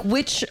know. I'm like,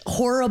 which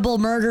horrible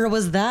murder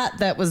was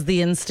that was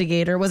the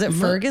instigator? Was it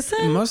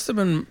Ferguson? It must have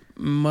been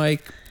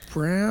Mike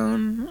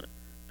Brown.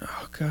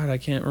 Oh God, I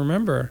can't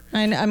remember.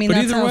 I mean, but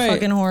that's how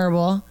fucking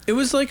horrible. It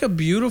was like a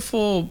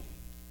beautiful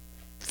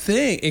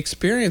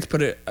experience,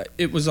 but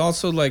it was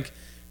also like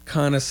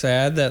kind of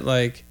sad that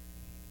like,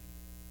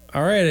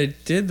 all right, I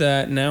did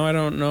that. Now I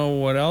don't know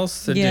what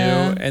else to do.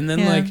 And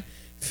then like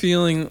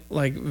feeling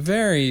like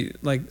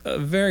a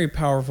very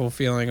powerful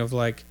feeling of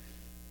like,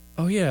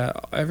 oh yeah,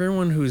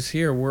 everyone who's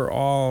here, we're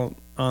all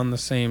on the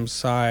same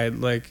side.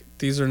 Like,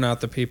 these are not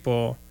the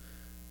people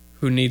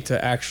who need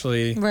to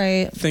actually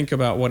think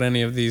about what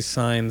any of these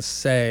signs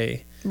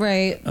say.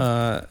 Right.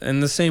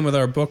 And the same with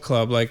our book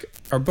club. Like,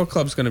 our book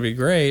club's going to be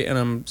great, and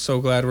I'm so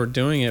glad we're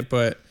doing it,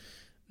 but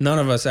none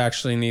of us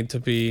actually need to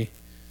be,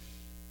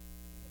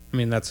 I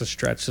mean, that's a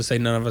stretch to say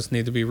none of us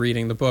need to be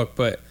reading the book,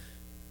 but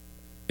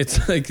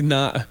it's like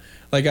not,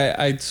 like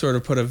I sort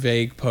of put a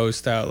vague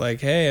post out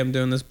like, hey, I'm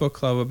doing this book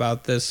club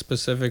about this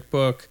specific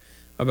book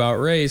about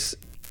race.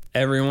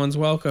 Everyone's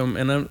welcome.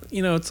 And I'm,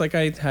 you know, it's like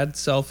I had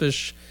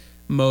selfish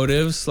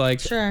motives,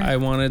 like I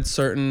wanted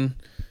certain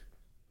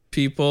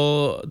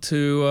people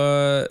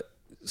to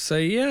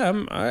say,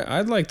 yeah,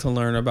 I'd like to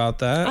learn about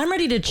that. I'm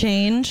ready to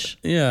change.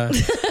 Yeah.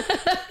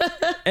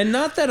 And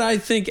not that I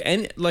think,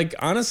 and like,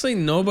 honestly,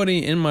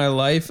 nobody in my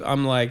life,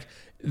 I'm like,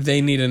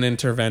 they need an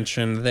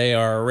intervention. They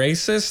are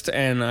racist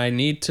and I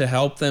need to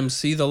help them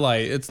see the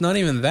light. It's not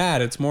even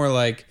that. It's more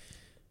like,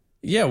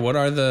 yeah, what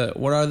are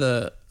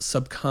the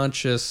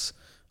subconscious,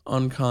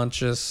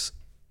 unconscious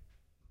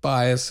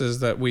biases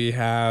that we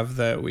have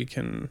that we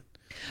can.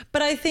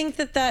 But I think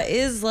that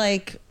is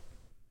like,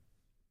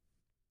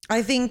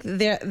 I think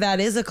that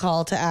is a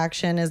call to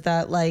action, is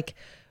that like,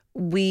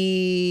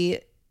 we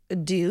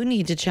do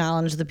need to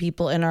challenge the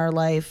people in our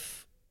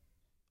life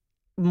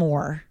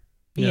more,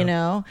 you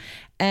know,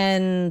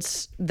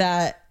 and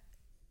that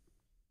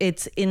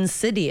it's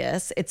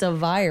insidious. It's a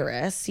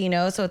virus, you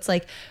know? So it's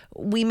like,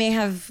 we may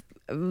have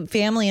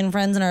family and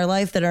friends in our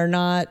life that are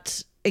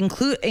not,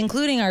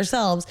 including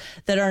ourselves,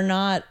 that are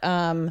not,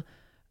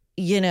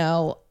 you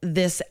know,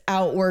 this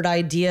outward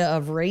idea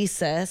of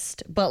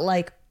racist, but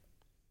like,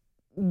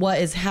 what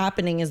is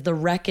happening is the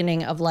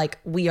reckoning of like,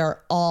 we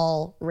are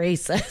all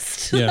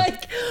racist. Yeah.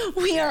 Like,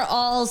 we are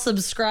all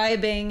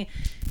subscribing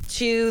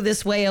to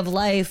this way of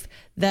life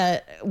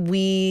that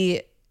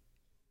we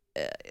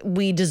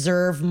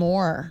deserve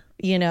more,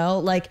 you know,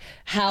 like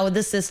how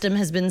the system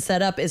has been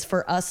set up is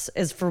for us,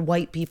 is for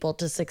white people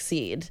to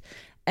succeed,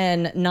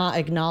 and not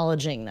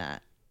acknowledging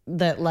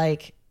that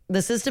like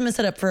the system is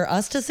set up for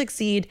us to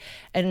succeed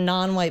and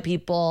non-white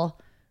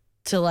people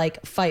to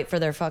like fight for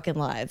their fucking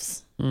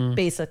lives,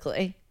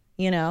 basically,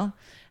 you know?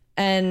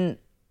 And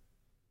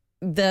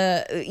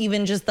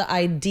even just the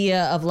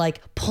idea of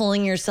like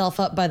pulling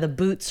yourself up by the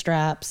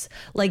bootstraps,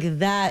 like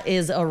that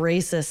is a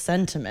racist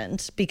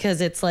sentiment,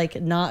 because it's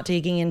like not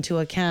taking into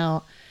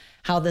account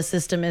how the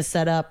system is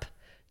set up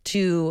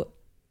to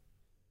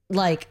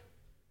like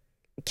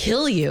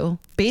kill you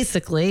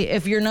basically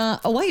if you're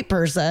not a white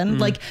person.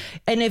 Like,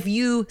 and if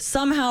you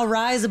somehow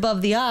rise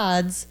above the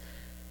odds,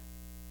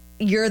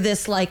 you're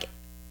this like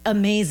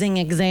amazing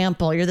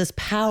example. You're this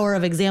power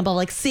of example.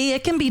 Like, see,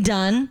 it can be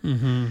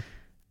done.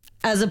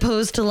 As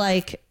opposed to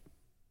like,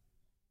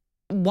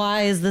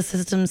 why is the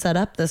system set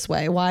up this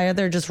way? Why are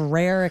there just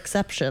rare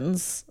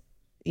exceptions?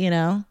 You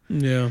know?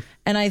 Yeah.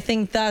 And I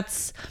think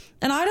and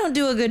I don't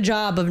do a good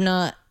job of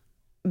not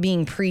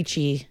being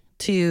preachy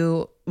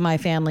to my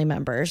family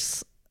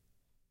members,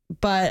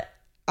 but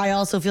I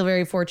also feel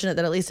very fortunate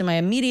that at least in my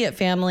immediate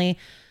family,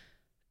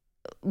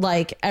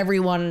 like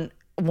everyone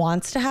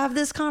wants to have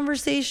this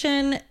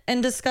conversation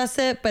and discuss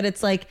it. But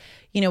it's like,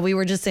 you know, we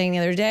were just saying the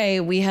other day,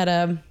 we had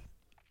a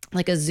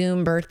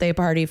Zoom birthday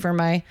party for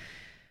my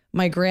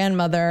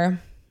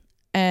grandmother,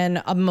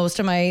 and most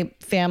of my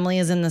family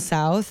is in the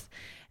South,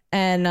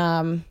 and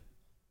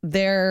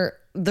the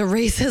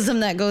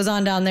racism that goes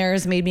on down there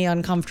has made me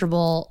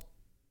uncomfortable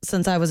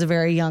since I was a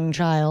very young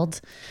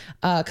child,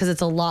 because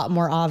it's a lot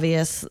more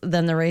obvious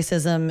than the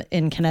racism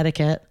in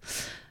Connecticut,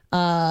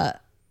 to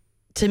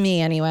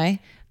me anyway.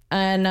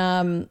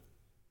 And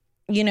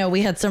you know,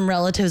 we had some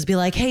relatives be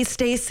like, "Hey,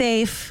 stay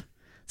safe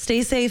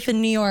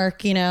in New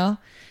York," you know.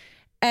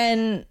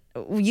 And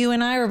you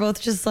and I were both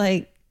just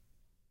like,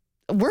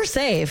 we're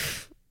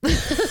safe.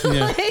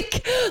 Yeah.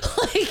 like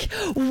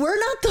we're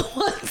not the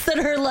ones that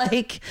are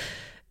like,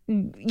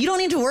 you don't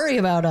need to worry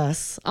about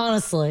us,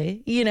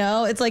 honestly. You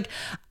know, it's like,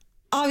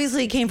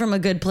 obviously it came from a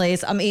good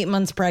place. I'm 8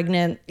 months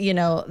pregnant, you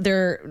know,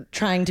 they're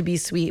trying to be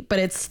sweet, but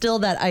it's still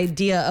that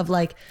idea of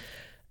like,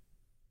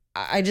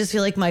 I just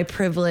feel like my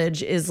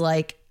privilege is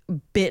like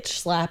bitch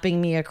slapping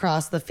me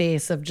across the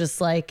face of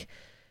just like,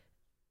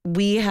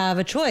 we have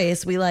a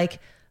choice. We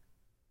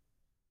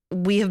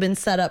have been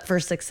set up for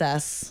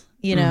success,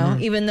 you know,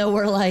 even though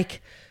we're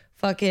like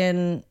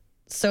fucking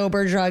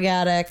sober drug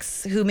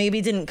addicts who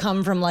maybe didn't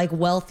come from like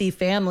wealthy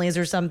families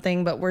or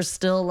something, but we're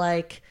still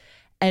like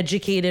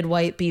educated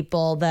white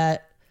people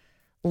that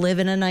live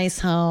in a nice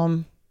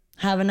home,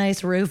 have a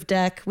nice roof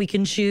deck. We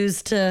can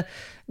choose to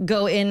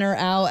go in or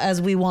out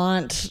as we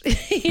want,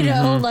 you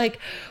know, like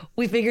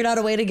we figured out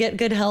a way to get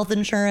good health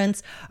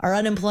insurance. Our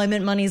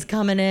unemployment money's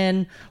coming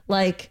in.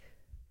 Like,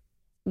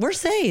 we're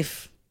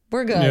safe.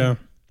 We're good. Yeah.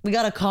 We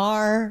got a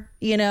car,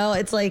 you know,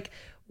 it's like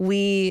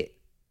we're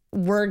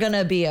going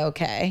to be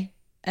okay.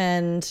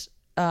 And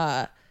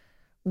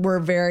we're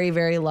very,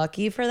 very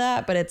lucky for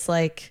that. But it's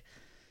like,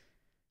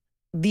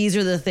 these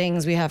are the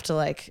things we have to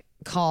like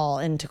call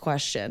into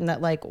question,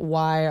 that like,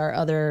 why are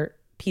other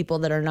people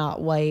that are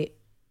not white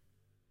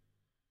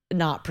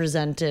not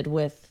presented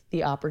with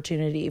the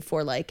opportunity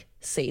for like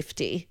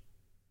safety,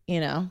 you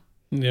know?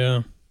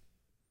 Yeah.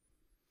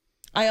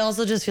 I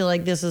also just feel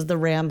like this is the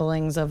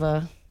ramblings of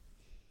a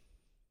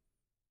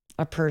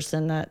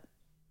person that,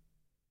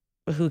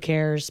 who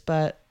cares,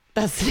 but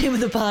that's the name of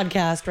the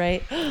podcast,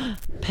 right?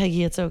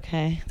 Peggy, it's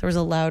okay. There was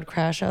a loud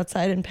crash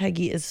outside and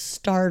Peggy is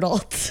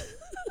startled.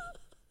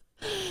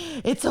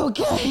 It's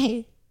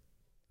okay.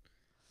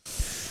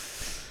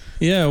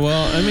 Yeah,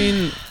 well, I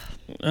mean,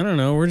 I don't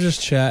know. We're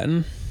just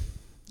chatting.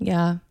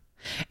 Yeah.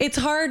 It's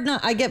hard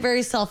not, I get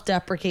very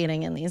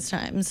self-deprecating in these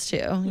times too,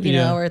 you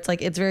Yeah. know, where it's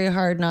like, it's very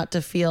hard not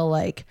to feel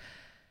like,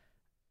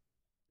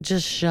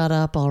 just shut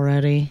up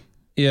already.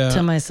 Yeah.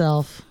 To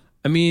myself.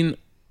 I mean,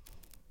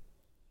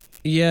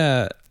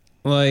 yeah,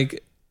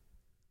 like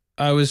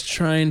I was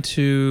trying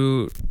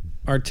to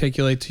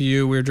articulate to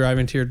you, we were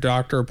driving to your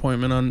doctor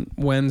appointment on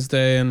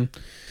Wednesday and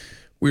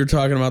we were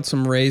talking about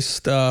some race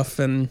stuff,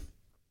 and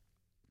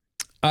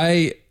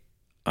I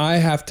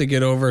have to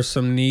get over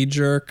some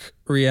knee-jerk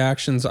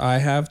reactions I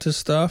have to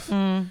stuff.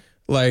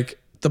 Like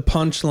the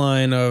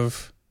punchline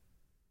of,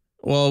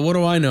 well, what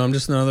do I know? I'm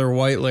just another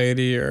white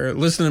lady, or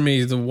listen to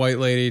me, the white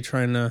lady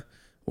trying to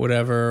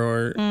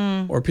whatever,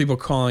 or people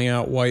calling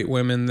out white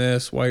women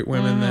this, white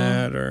women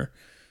that, or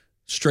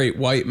straight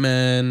white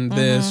men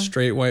this,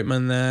 straight white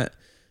men that.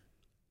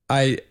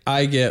 I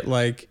get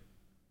like,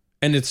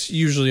 and it's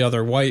usually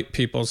other white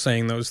people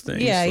saying those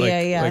things. Yeah,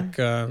 yeah. Like,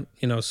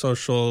 you know,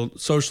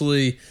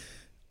 socially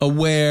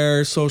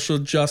aware, social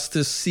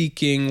justice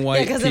seeking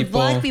white people. Because if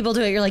black people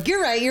do it, you're like,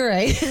 you're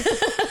right.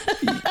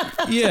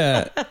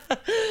 Yeah.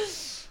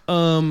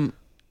 And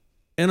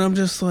I'm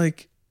just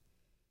like,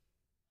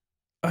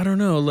 I don't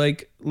know,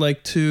 like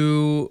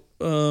to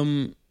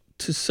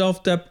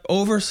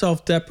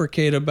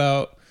self-deprecate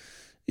about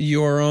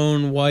your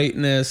own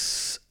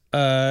whiteness.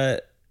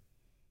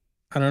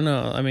 I don't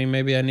know. I mean,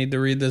 maybe I need to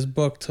read this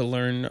book to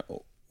learn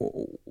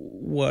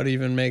what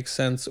even makes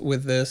sense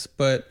with this,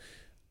 but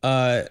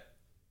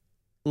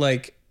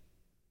like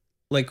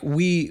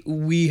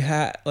we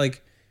had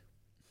like,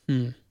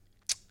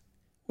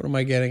 what am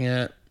I getting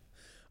at?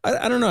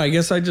 I don't know. I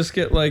guess I just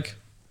get like,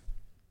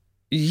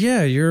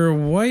 yeah, you're a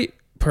white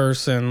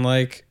person.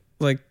 Like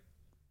like,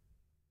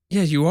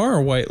 yeah, you are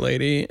a white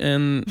lady,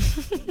 and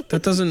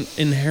that doesn't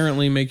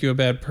inherently make you a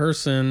bad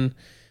person.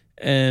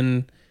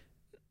 And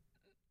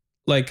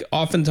like,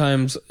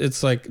 oftentimes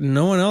it's like,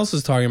 no one else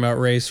is talking about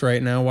race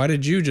right now. Why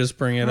did you just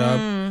bring it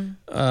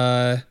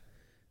up?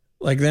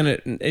 Like, then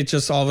it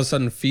just all of a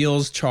sudden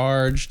feels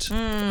charged.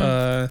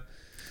 I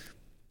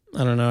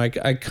don't know. I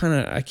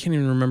can't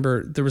even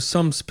remember. There was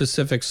some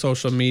specific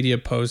social media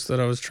post that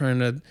I was trying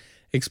to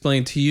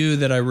explain to you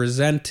that I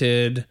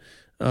resented.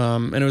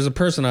 And it was a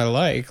person I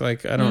like.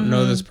 Like, I don't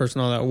know this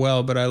person all that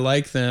well, but I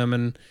like them.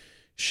 And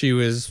she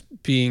was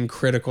being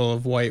critical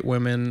of white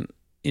women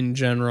in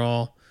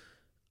general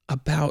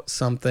about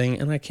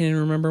something, and I can't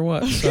even remember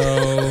what.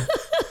 So,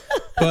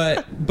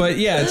 but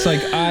yeah, it's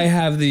like I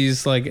have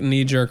these like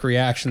knee-jerk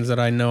reactions that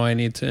I know I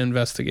need to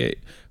investigate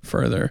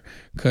further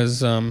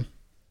because,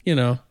 you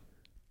know,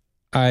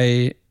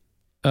 I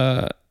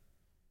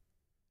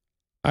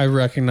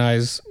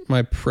recognize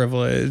my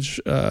privilege,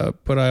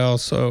 but I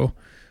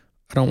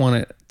don't want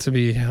it to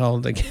be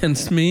held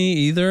against me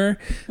either.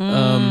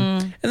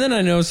 And then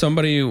I know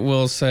somebody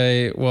will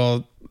say,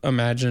 well,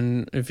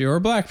 imagine if you're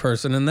a black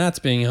person and that's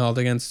being held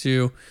against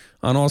you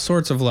on all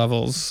sorts of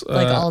levels.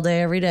 Like all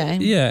day, every day.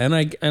 Yeah.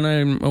 And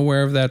I'm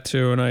aware of that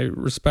too. And I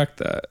respect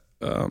that,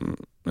 and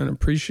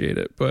appreciate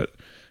it. But,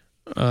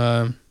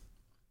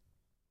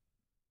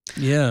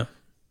 yeah.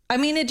 I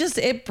mean,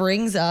 it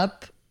brings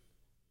up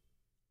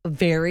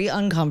very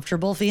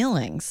uncomfortable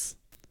feelings,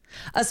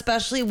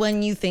 especially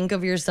when you think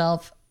of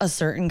yourself a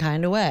certain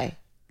kind of way,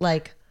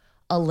 like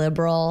a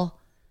liberal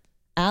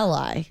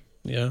ally.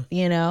 Yeah.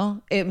 You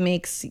know, it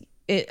makes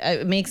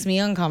me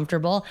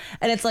uncomfortable.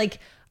 And it's like,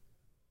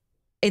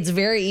 it's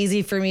very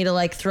easy for me to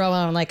like throw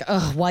out like,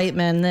 oh, white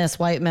men this,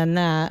 white men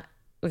that,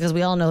 because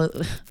we all know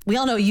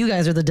you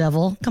guys are the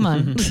devil. Come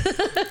on.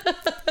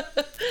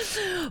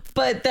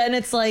 But then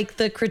it's like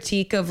the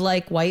critique of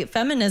like white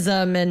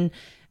feminism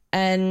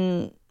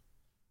and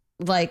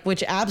like,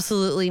 which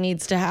absolutely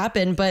needs to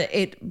happen, but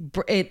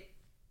it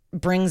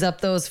brings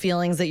up those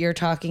feelings that you're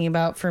talking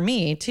about for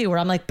me too, where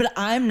I'm like, but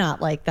I'm not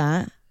like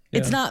that. Yeah.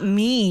 It's not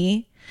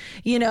me,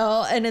 you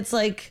know? And it's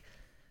like,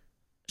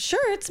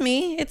 sure, it's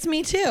me. It's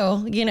me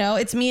too. You know,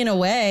 it's me in a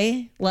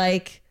way.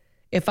 Like,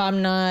 if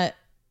I'm not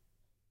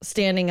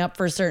standing up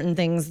for certain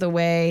things the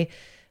way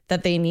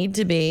that they need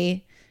to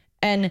be.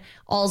 And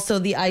also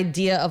the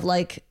idea of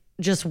like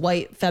just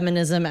white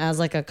feminism as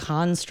like a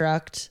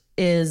construct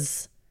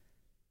has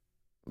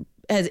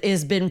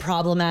been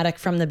problematic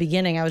from the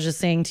beginning. I was just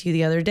saying to you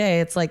the other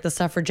day, it's like the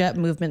suffragette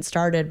movement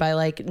started by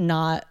like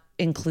not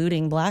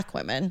including black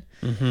women,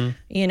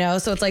 you know?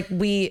 So it's like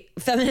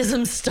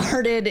feminism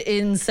started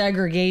in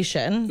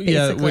segregation, basically.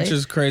 Yeah, which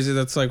is crazy.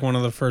 That's like one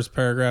of the first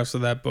paragraphs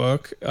of that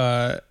book.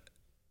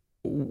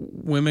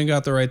 Women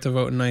got the right to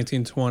vote in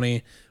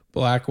 1920.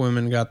 Black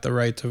women got the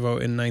right to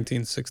vote in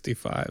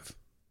 1965.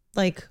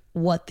 Like,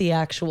 what the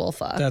actual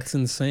fuck? That's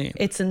insane.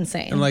 It's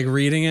insane. And like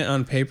reading it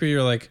on paper,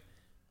 you're like,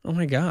 oh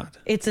my God.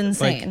 It's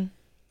insane. Like,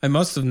 I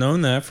must have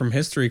known that from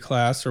history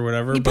class or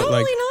whatever. You but probably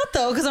like, not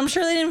though, because I'm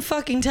sure they didn't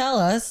fucking tell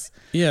us.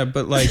 Yeah,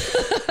 but like,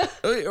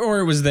 or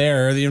it was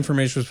there. The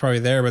information was probably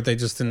there, but they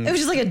just didn't. It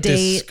was just like a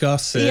date.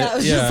 Discuss it. Yeah, it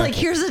was just like,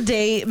 here's a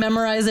date.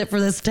 Memorize it for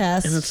this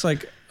test. And it's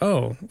like,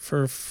 oh,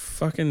 for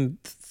fucking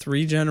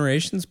 3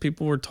 generations,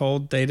 people were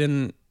told they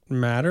didn't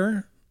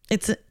matter.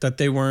 It's that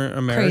they weren't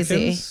Americans.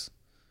 Crazy.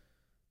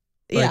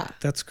 Like, yeah,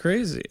 that's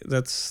crazy.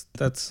 That's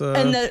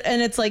and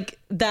it's like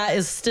that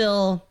is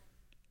still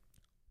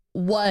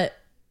what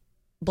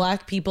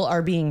black people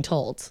are being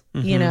told,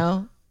 you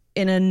know,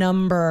 in a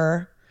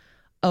number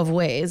of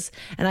ways.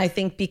 And I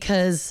think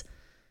because,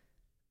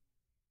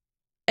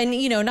 and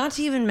you know, not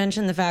to even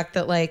mention the fact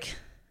that like,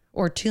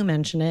 or to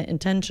mention it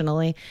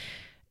intentionally,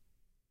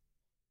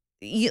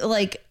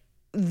 like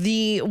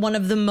one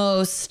of the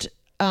most,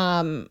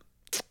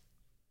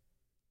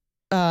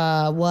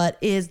 what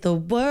is the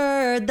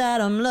word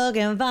that I'm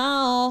looking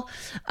for?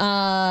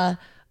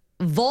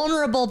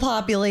 Vulnerable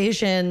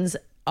populations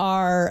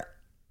are,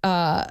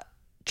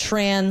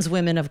 trans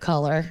women of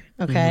color.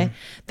 Okay.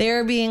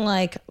 They're being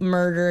like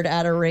murdered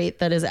at a rate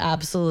that is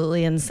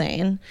absolutely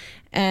insane.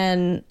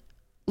 And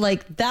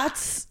like,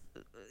 that's,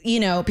 you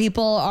know,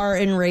 people are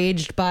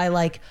enraged by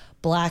like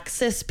black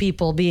cis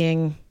people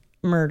being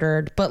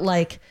murdered, but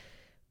like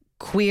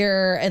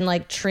queer and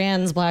like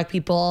trans black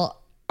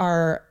people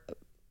are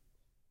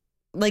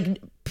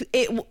like,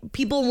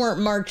 people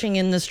weren't marching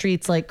in the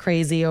streets like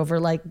crazy over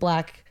like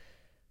black,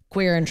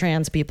 queer and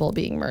trans people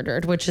being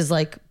murdered, which is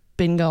like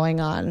been going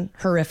on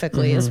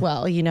horrifically as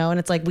well, you know? And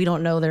it's like, we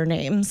don't know their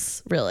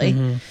names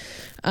really.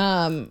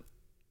 So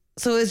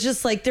it's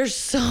just like,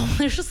 there's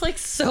just like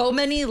so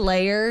many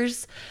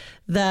layers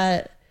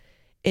that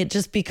it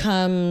just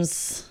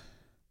becomes,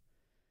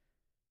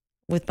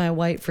 with my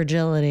white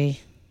fragility,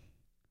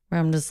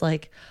 where I'm just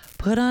like,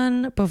 put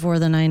on Before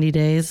the 90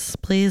 Days,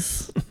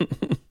 please.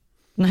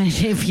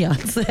 90 Day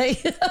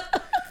Fiance.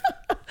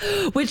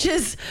 which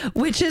is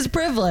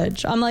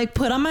privilege. I'm like,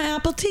 put on my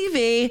Apple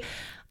TV.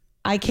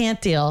 I can't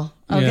deal.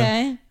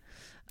 Okay.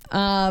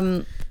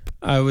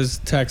 I was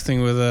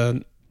texting with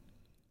a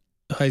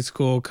high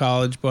school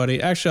college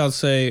buddy. Actually, I'll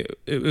say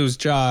it was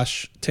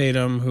Josh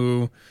Tatum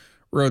who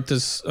wrote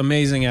this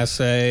amazing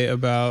essay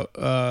about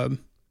an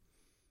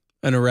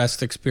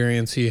arrest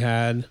experience he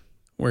had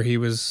where he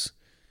was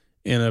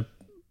in a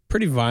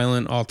pretty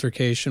violent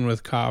altercation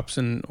with cops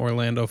in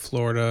Orlando,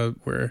 Florida,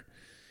 where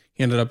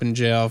he ended up in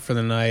jail for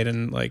the night.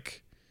 And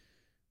like,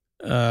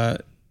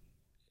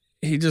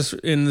 he just,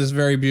 in this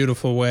very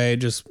beautiful way,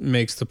 just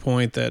makes the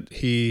point that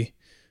he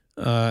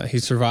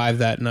survived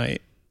that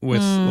night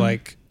with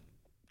like,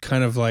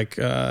 kind of like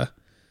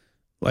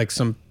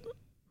some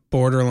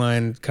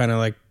borderline kind of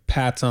like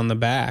pats on the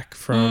back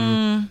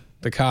from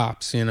the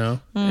cops, you know?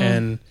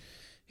 And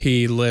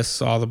he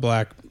lists all the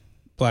black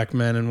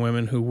men and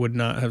women who would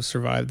not have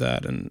survived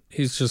that. And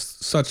he's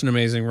just such an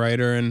amazing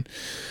writer. And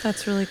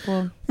that's really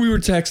cool. We were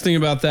texting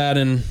about that,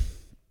 and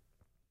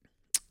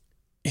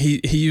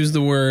he used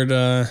the word,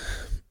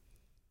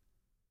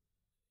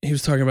 he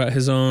was talking about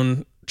his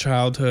own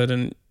childhood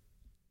and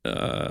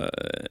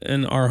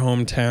in our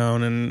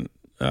hometown, and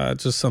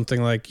just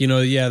something like, you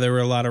know, yeah, there were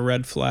a lot of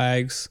red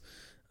flags,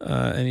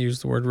 and he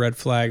used the word red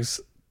flags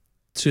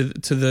to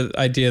the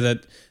idea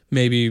that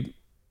maybe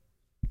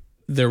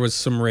there was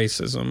some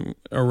racism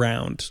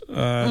around.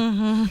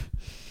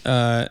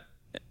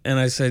 And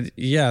I said,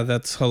 yeah,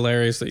 that's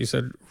hilarious that you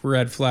said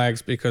red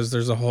flags, because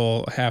there's a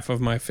whole half of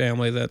my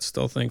family that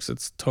still thinks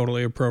it's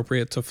totally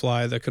appropriate to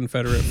fly the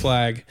Confederate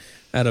flag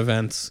at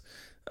events.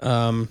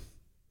 And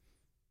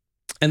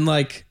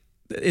like,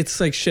 it's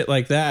like shit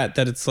like that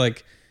it's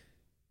like,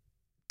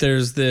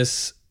 there's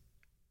this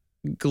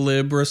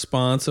glib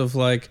response of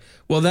like,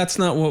 well, that's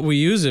not what we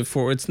use it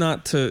for. It's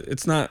not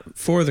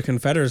for the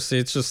Confederacy.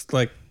 It's just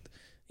like,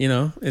 you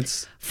know,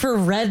 it's for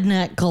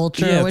redneck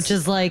culture, which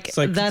is like, it's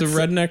like that's the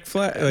redneck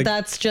flag. Like,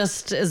 that's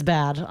just as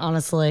bad,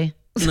 honestly.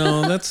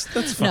 No, that's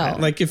fine. No.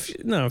 Like if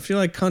you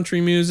like country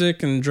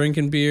music and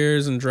drinking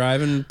beers and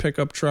driving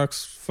pickup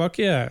trucks, fuck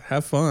yeah,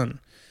 have fun.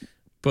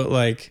 But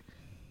like,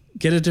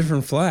 get a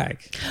different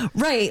flag.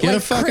 Right. Get like a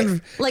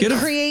fucking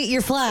create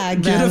your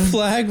flag. Get then. a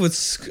flag with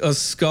a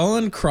skull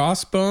and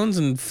crossbones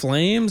and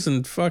flames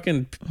and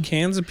fucking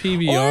cans of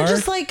PBR. Or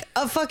just like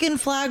a fucking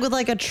flag with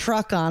like a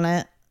truck on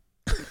it.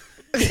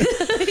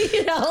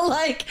 You know,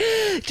 like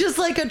just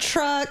like a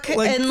truck,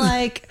 like, and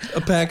like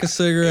a pack of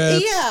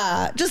cigarettes.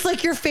 Yeah, just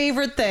like your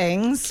favorite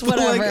things,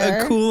 whatever.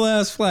 Like a cool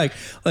ass flag.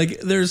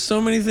 Like there's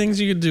so many things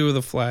you could do with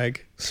a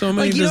flag. So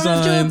many like you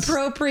designs. don't have to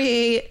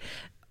appropriate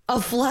a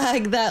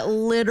flag that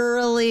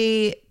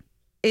literally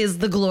is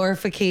the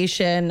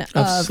glorification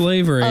of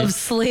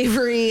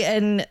slavery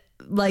and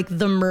like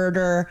the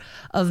murder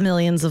of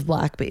millions of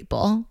black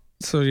people.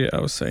 So yeah, I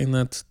was saying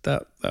that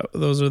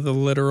those are the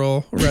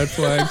literal red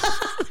flags.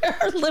 There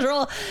are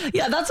literal.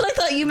 Yeah, that's what I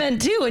thought you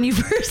meant too when you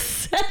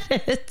first said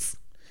it.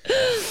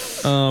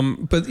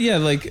 But yeah,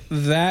 like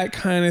that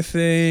kind of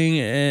thing,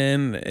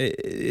 and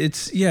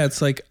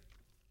it's like,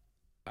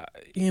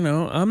 you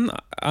know,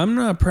 I'm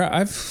not proud.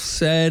 I've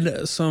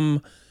said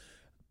some.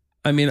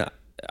 I mean,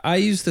 I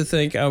used to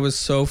think I was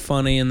so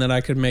funny and that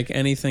I could make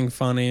anything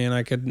funny and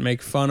I could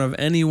make fun of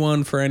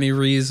anyone for any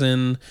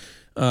reason.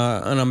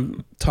 And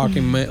I'm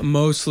talking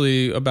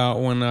mostly about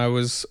when I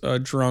was a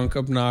drunk,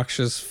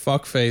 obnoxious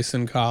fuckface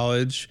in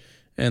college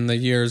and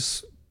a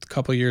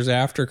couple years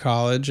after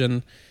college.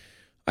 And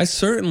I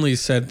certainly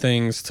said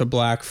things to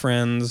black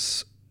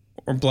friends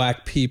or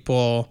black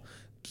people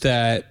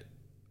that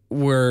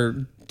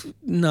were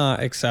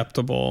not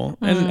acceptable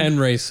and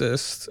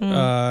racist.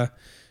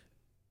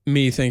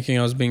 Me thinking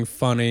I was being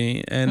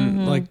funny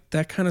and like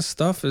that kind of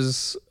stuff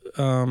is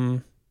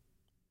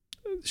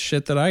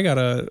shit that I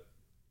gotta,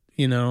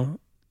 you know,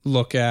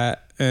 look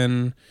at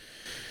and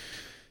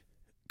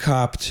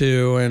cop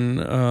to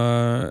and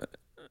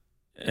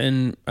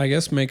I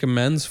guess make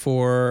amends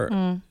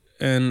for.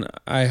 And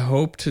I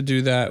hope to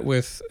do that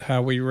with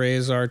how we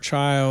raise our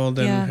child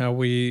and how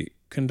we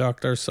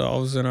conduct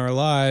ourselves in our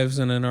lives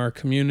and in our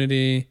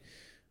community.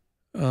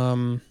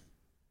 I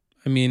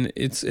mean,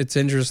 it's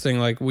interesting.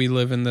 Like we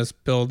live in this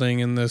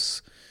building in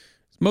this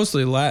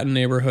mostly Latin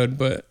neighborhood,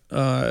 but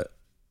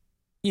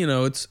you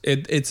know,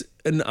 it's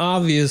an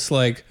obvious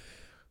like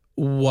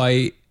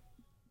white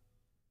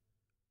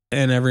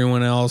and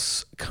everyone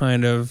else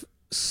kind of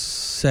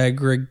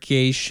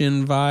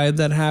segregation vibe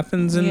that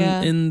happens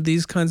in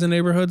these kinds of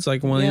neighborhoods,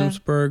 like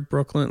Williamsburg,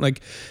 Brooklyn,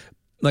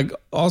 like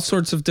all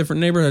sorts of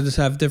different neighborhoods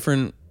have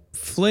different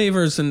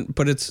flavors,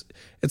 but it's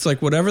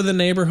like whatever the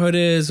neighborhood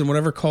is and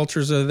whatever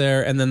cultures are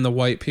there, and then the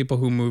white people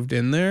who moved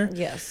in there.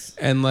 Yes.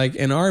 And like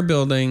in our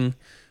building,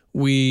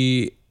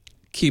 we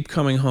keep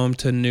coming home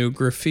to new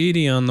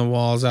graffiti on the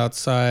walls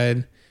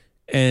outside,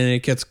 and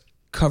it gets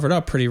covered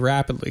up pretty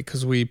rapidly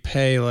because we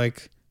pay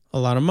like a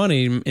lot of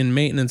money in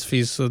maintenance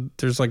fees. So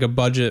there's like a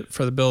budget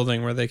for the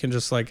building where they can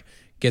just like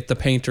get the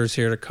painters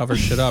here to cover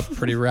shit up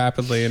pretty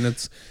rapidly. And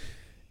it's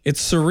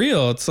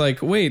surreal. It's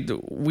like, wait,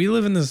 we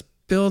live in this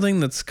building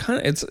that's kind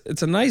of,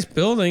 it's a nice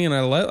building and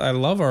I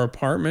love our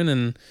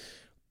apartment,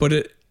 but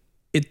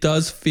it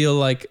does feel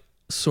like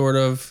sort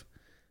of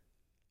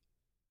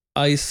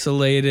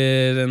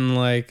isolated, and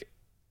like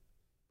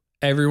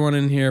everyone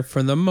in here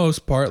for the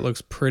most part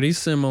looks pretty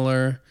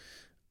similar.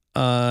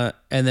 And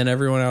then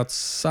everyone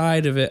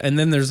outside of it, and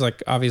then there's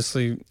like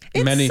obviously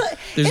many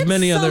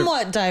other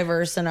somewhat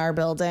diverse in our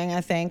building.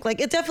 I think like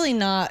it's definitely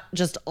not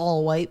just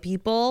all white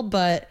people,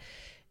 but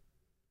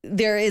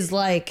there is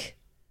like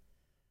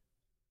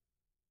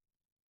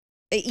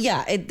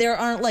there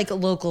aren't like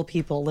local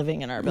people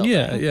living in our building.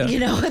 Yeah. You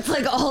know, it's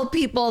like all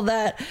people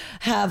that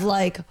have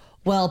like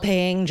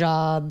well-paying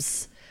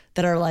jobs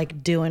that are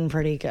like doing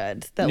pretty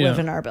good that live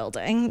in our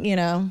building, you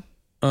know?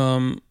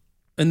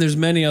 And there's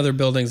many other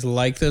buildings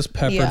like this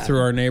peppered through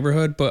our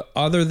neighborhood. But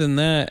other than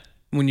that,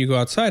 when you go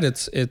outside,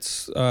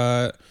 it's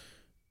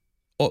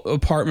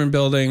apartment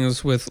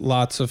buildings with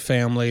lots of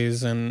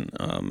families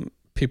and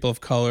people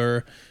of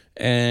color.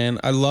 And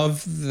I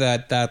love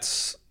that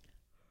that's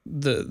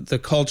the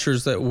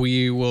cultures that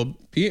we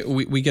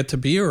get to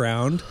be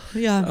around.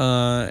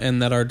 Yeah.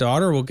 And that our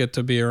daughter will get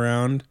to be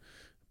around.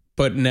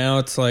 But now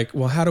it's like,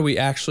 well, how do we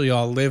actually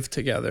all live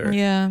together?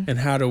 Yeah. And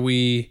how do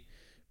we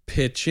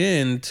pitch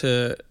in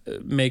to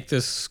make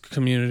this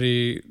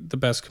community the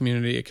best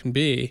community it can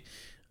be?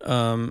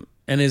 And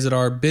is it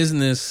our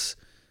business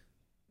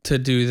to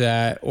do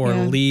that or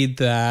lead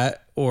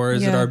that? Or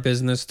is it our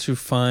business to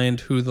find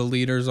who the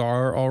leaders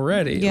are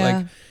already?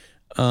 Yeah.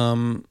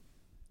 Like,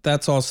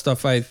 that's all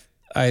stuff I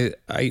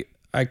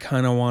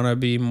kind of want to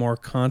be more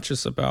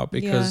conscious about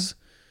because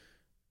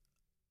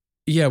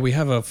we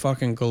have a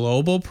fucking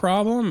global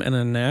problem and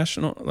a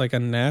national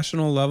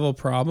level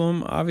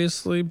problem,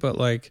 obviously, but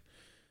like,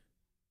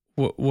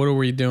 what are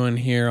we doing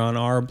here on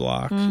our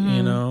block,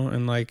 you know?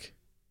 And like,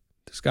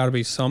 there's got to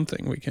be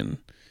something we can.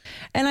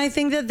 And I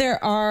think that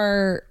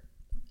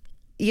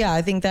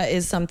I think that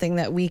is something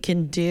that we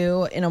can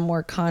do in a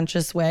more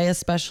conscious way,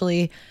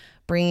 especially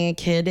bringing a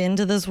kid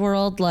into this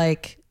world,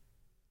 like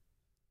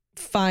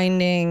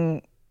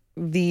finding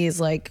these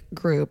like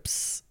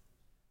groups,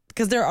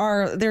 because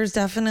there's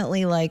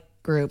definitely like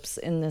groups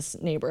in this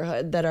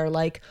neighborhood that are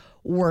like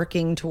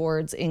working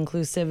towards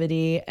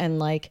inclusivity and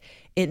like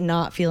it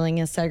not feeling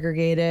as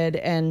segregated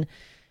and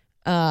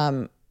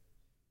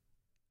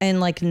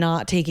like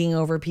not taking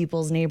over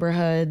people's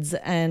neighborhoods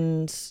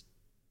and,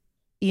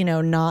 you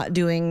know, not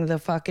doing the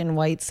fucking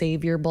white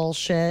savior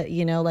bullshit,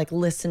 you know, like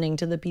listening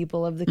to the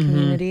people of the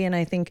community. And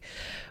I think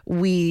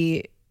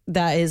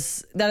that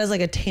is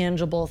like a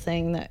tangible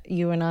thing that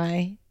you and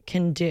I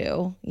can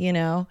do, you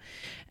know?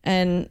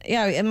 And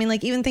yeah, I mean,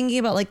 like even thinking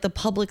about like the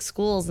public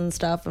schools and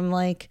stuff, I'm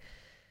like,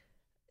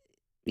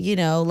 you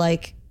know,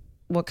 like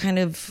what kind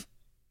of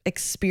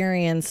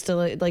experience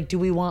do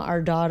we want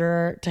our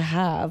daughter to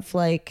have?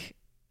 Like,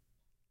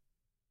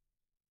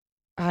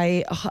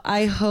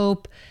 I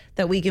hope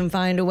that we can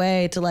find a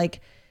way to like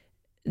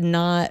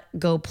not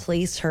go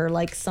place her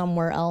like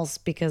somewhere else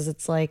because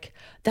it's like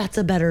that's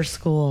a better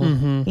school.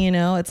 You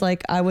know, it's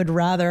like I would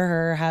rather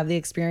her have the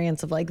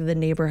experience of like the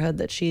neighborhood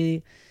that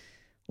she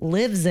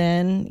lives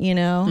in, you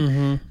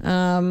know.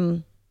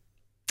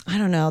 I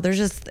don't know, there's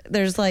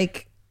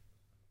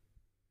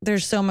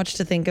so much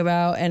to think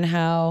about and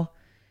how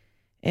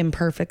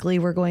imperfectly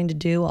we're going to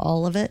do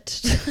all of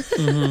it.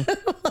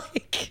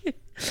 Like,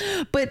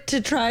 but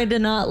to try to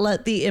not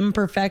let the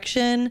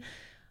imperfection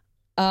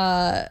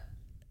drive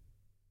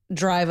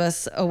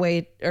us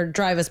away or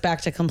drive us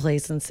back to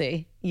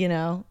complacency, you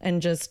know?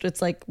 And just,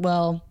 it's like,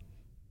 well,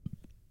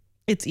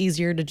 it's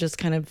easier to just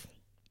kind of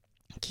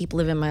keep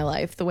living my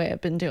life the way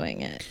I've been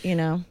doing it, you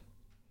know?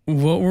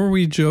 What were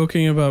we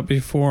joking about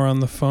before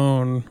on the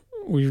phone?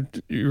 You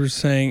were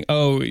saying,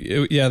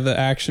 the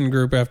action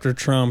group after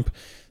Trump,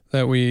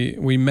 that we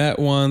met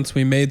once,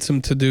 we made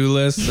some to-do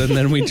lists, and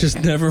then we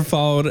just never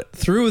followed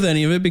through with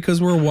any of it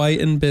because we're white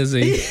and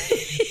busy.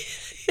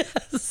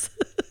 Yes.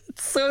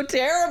 It's so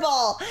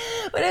terrible.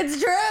 But it's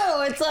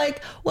true. It's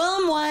like,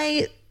 well, I'm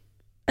white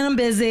and I'm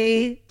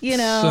busy, you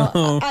know.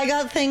 So, I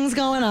got things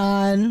going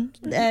on,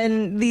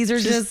 and these are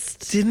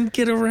just didn't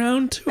get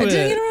around to it. I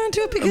didn't get around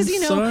to it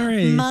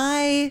because,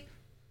 my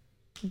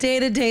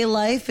day-to-day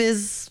life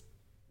is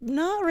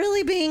not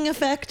really being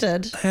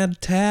affected. I had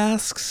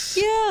tasks.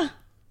 Yeah.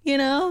 You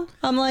know,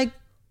 I'm like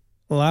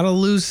a lot of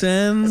loose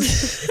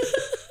ends.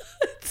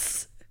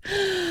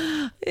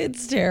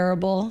 it's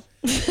terrible.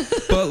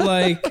 But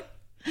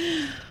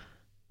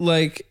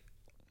like,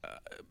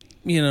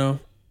 you know,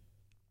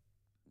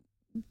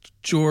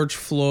 George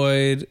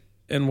Floyd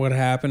and what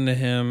happened to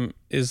him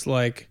is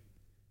like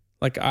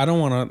I don't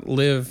want to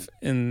live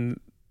in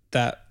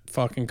that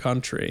fucking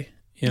country,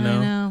 you know?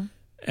 I know.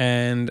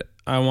 And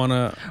I want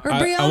to. Or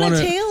Breonna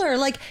Taylor,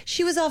 like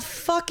she was a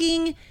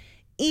fucking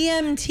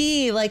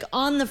EMT, like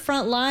on the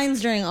front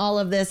lines during all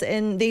of this,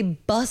 and they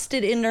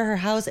busted into her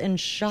house and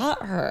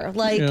shot her.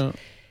 Like,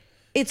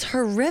 it's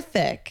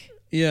horrific.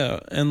 Yeah,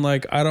 and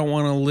like I don't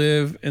want to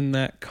live in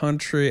that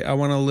country. I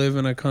want to live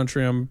in a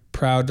country I'm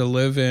proud to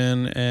live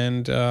in,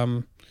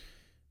 and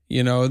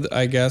you know,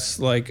 I guess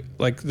like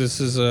this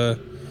is a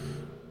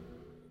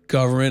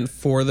government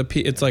for the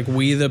it's like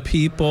we the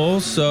people,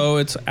 so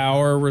it's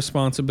our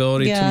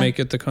responsibility to make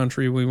it the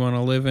country we want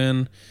to live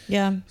in.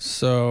 Yeah.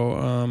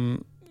 So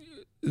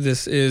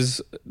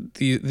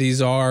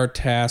these are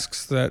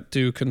tasks that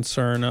do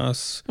concern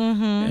us,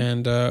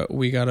 and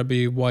we got to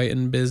be white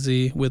and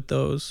busy with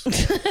those.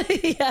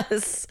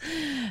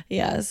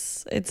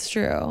 Yes, it's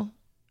true.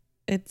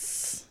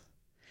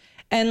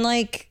 And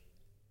like,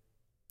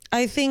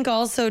 I think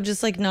also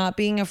just like not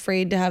being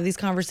afraid to have these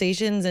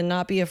conversations and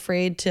not be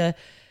afraid to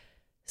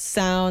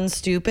sound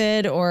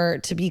stupid or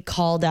to be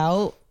called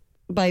out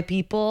by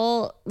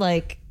people,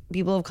 like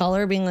people of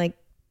color being like,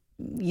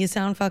 you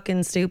sound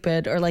fucking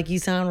stupid, or like you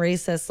sound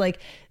racist, like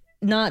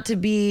not to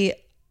be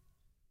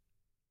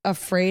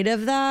afraid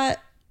of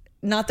that.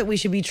 Not that we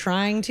should be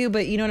trying to,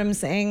 but you know what I'm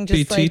saying?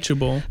 Just be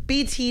teachable.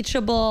 Be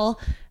teachable.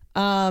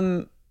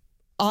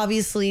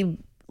 Obviously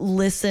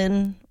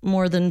listen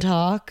more than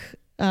talk.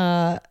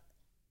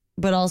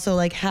 But also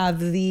like have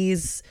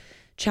these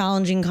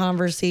challenging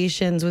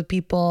conversations with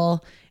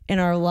people in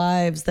our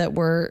lives that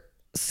we're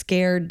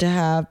scared to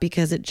have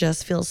because it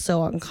just feels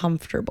so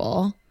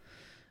uncomfortable.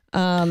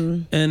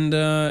 And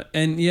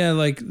yeah,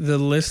 like the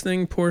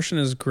listening portion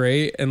is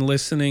great, and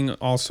listening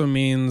also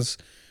means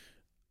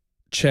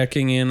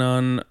checking in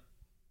on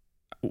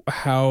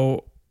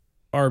how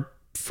our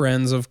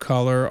friends of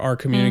color are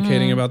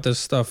communicating about this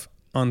stuff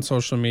on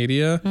social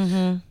media.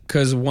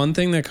 Because one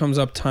thing that comes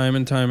up time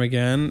and time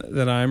again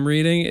that I'm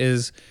reading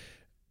is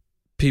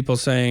people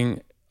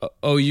saying,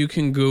 oh, you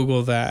can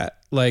Google that.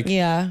 Like,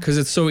 because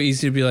it's so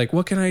easy to be like,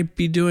 what can I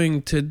be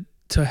doing to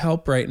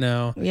help right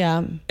now?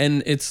 Yeah.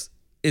 And it's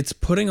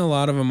putting a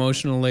lot of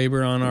emotional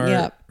labor on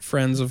our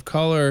friends of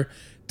color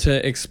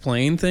to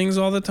explain things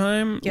all the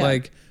time.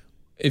 Like,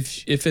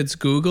 if it's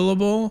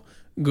Googleable,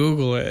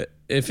 Google it.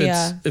 If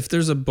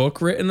there's a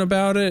book written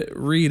about it,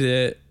 read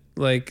it.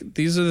 Like,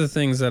 these are the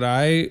things that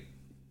I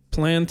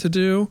plan to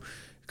do,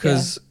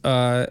 because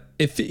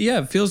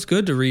it feels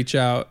good to reach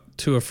out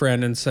to a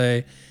friend and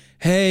say,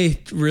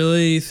 hey,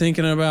 really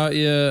thinking about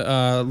you.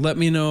 Let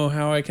me know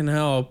how I can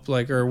help.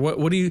 Like, or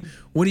what do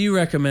you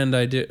recommend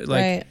I do?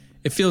 Like,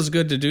 it feels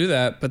good to do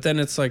that, but then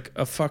it's like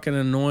a fucking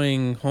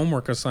annoying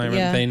homework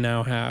assignment they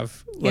now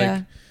have.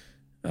 Like,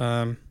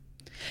 and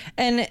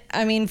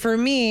I mean, for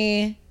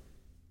me,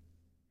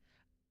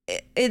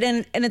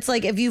 it's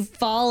like, if you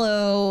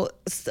follow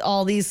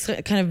all these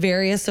kind of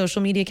various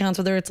social media accounts,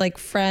 whether it's like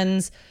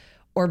friends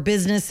or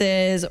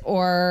businesses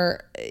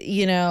or,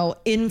 you know,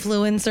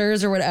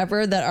 influencers or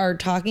whatever that are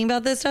talking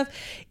about this stuff,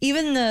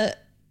 even the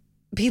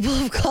people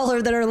of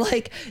color that are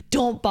like,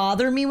 don't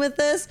bother me with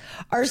this,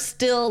 are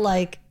still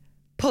like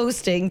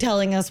posting,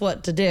 telling us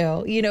what to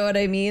do. You know what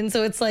I mean?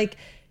 So it's like,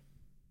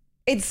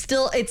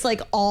 it's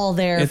like all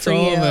there for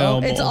you.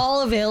 Available. It's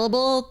all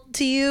available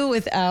to you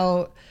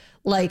without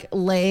like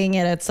laying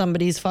it at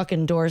somebody's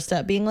fucking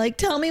doorstep being like,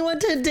 tell me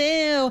what to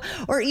do.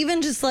 Or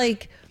even just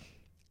like,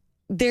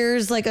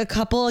 there's like a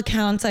couple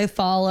accounts I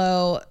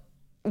follow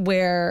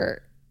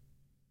where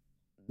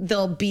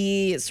there'll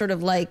be sort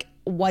of like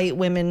white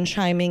women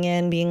chiming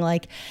in being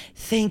like,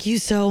 thank you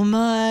so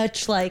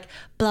much, like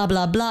blah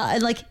blah blah.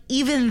 And like,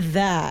 even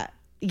that,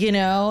 you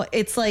know,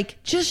 it's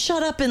like, just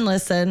shut up and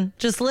listen,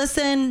 just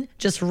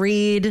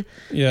read.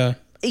 You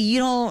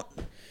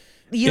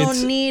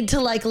don't need to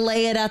like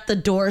lay it at the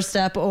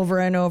doorstep over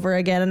and over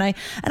again. And I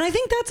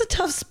think that's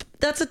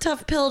a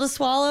tough pill to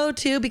swallow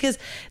too, because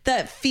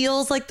that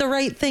feels like the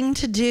right thing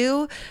to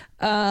do.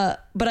 But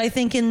I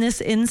think in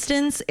this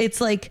instance, it's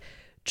like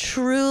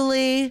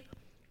truly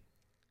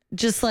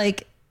just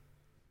like,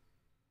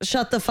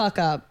 shut the fuck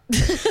up.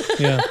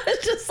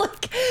 Just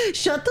like,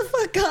 shut the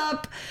fuck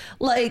up.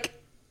 Like,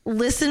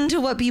 listen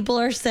to what people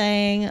are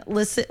saying.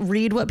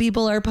 Read what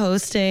people are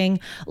posting.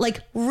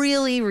 Like,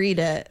 really read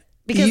it.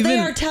 Because they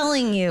are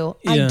telling you,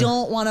 I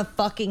don't want to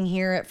fucking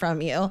hear it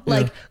from you.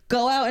 Like,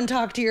 go out and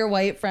talk to your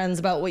white friends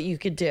about what you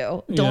could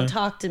do. Don't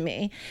talk to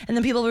me. And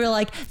then people were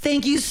like,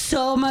 thank you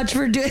so much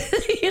for doing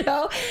it, you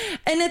know?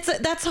 And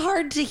that's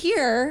hard to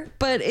hear,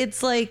 but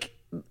it's like,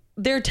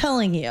 they're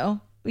telling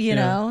you, you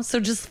know? So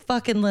just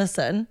fucking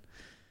listen.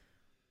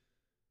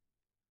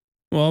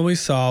 Well, we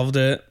solved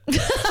it.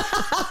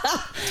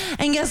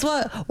 And guess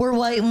what? We're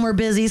white and we're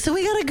busy, so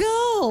we gotta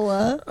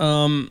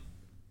go.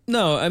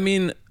 No, I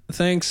mean,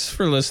 thanks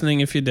for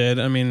listening if you did.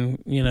 I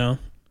mean, you know,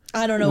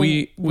 I don't know.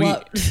 We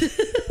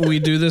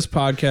do this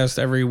podcast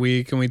every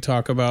week and we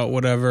talk about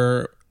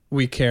whatever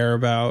we care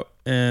about.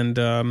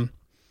 And,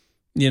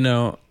 you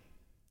know,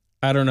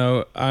 I don't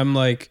know. I'm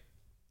like,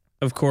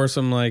 of course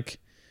I'm like,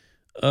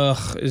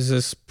 ugh, is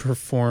this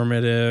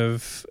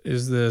performative?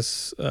 Is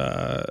this,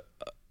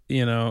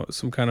 you know,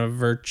 some kind of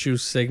virtue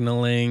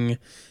signaling?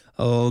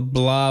 Oh,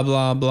 blah,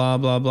 blah, blah,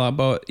 blah, blah.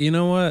 But you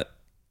know what?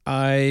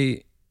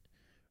 I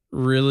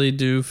really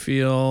do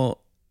feel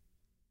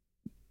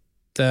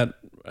that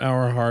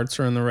our hearts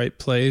are in the right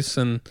place,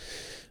 and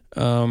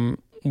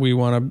we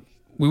want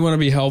to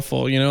be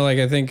helpful. You know, like,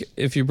 I think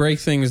if you break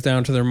things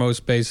down to their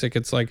most basic,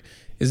 it's like,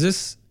 is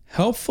this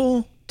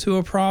helpful to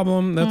a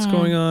problem that's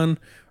going on,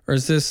 or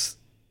is this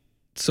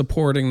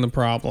supporting the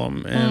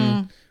problem.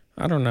 And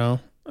I don't know.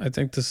 I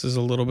think this is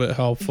a little bit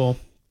helpful.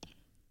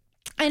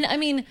 And I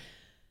mean,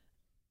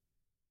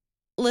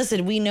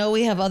 listen, we know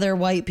we have other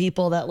white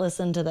people that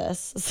listen to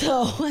this.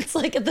 So it's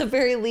like at the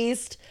very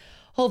least,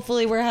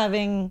 hopefully we're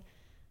having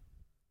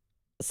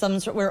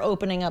we're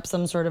opening up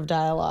some sort of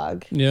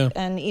dialogue. Yeah.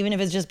 And even if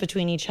it's just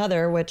between each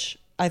other, which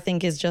I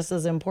think is just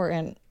as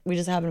important, we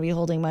just happen to be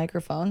holding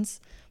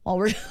microphones while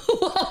we're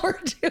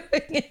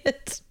doing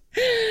it.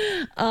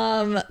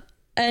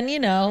 And you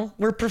know,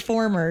 we're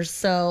performers,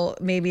 so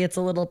maybe it's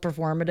a little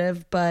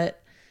performative,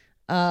 but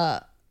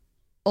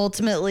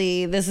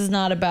ultimately this is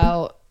not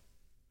about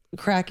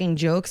cracking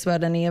jokes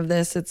about any of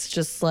this. It's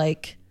just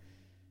like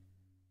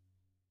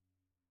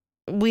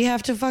we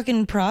have to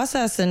fucking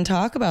process and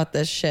talk about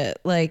this shit.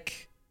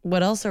 Like,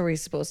 what else are we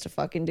supposed to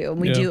fucking do? And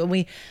we do,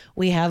 and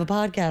we have a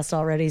podcast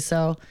already,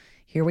 so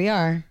here we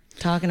are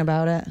talking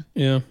about it.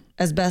 Yeah.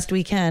 As best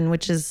we can,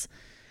 which is,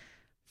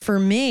 for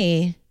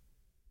me,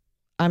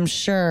 I'm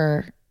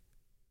sure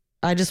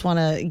I just want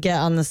to get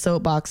on the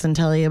soapbox and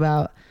tell you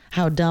about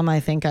how dumb I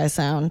think I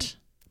sound,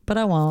 but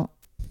I won't.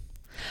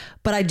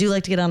 But I do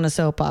like to get on the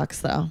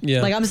soapbox, though.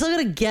 Yeah. Like, I'm still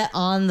going to get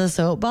on the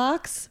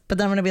soapbox, but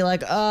then I'm going to be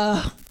like,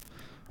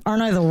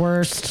 aren't I the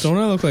worst? Don't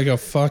I look like a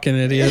fucking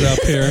idiot up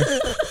here?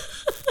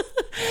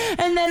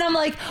 And then I'm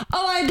like,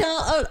 I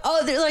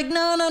don't. They're like,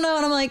 no. And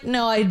I'm like,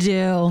 no, I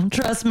do.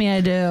 Trust me,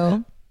 I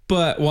do.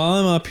 But while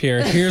I'm up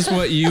here, here's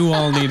what you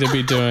all need to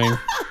be doing.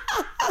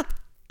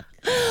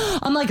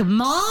 I'm like,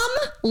 Mom,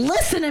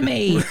 listen to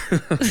me.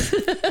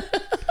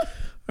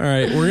 All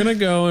right, we're going to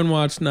go and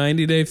watch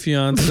 90 Day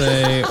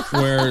Fiancé,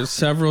 where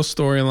several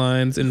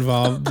storylines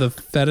involve the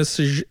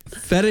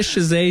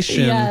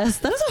fetishization. Yes,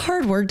 that is a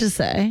hard word to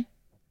say.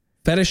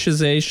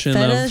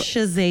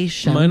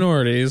 Fetishization of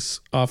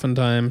minorities,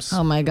 oftentimes.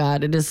 Oh my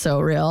God, it is so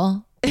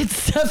real.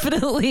 It's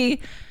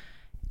definitely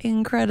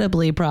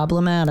incredibly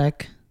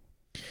problematic.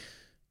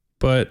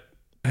 But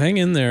hang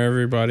in there,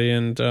 everybody,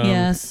 and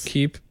yes.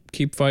 keep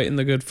fighting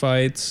the good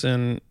fights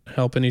and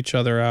helping each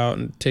other out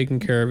and taking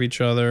care of each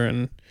other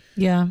and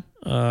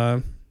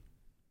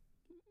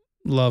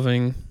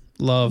loving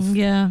love.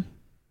 Yeah.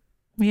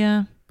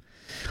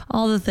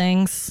 All the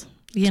things.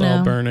 It's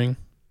all burning.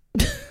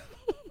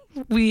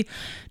 We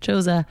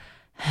chose a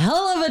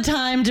hell of a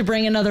time to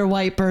bring another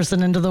white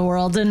person into the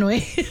world, didn't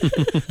we?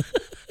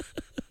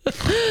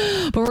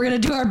 But we're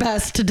going to do our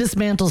best to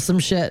dismantle some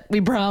shit. We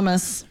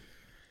promise.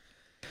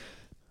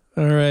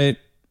 All right.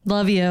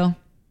 Love you.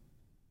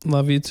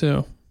 Love you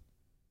too.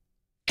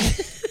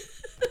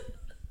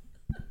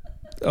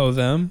 Oh,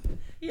 them?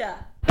 Yeah.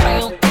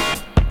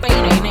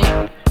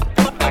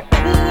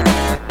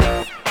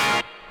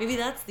 Maybe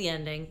that's the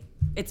ending.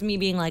 It's me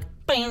being like,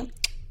 bang,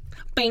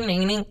 bang,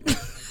 bang, bang.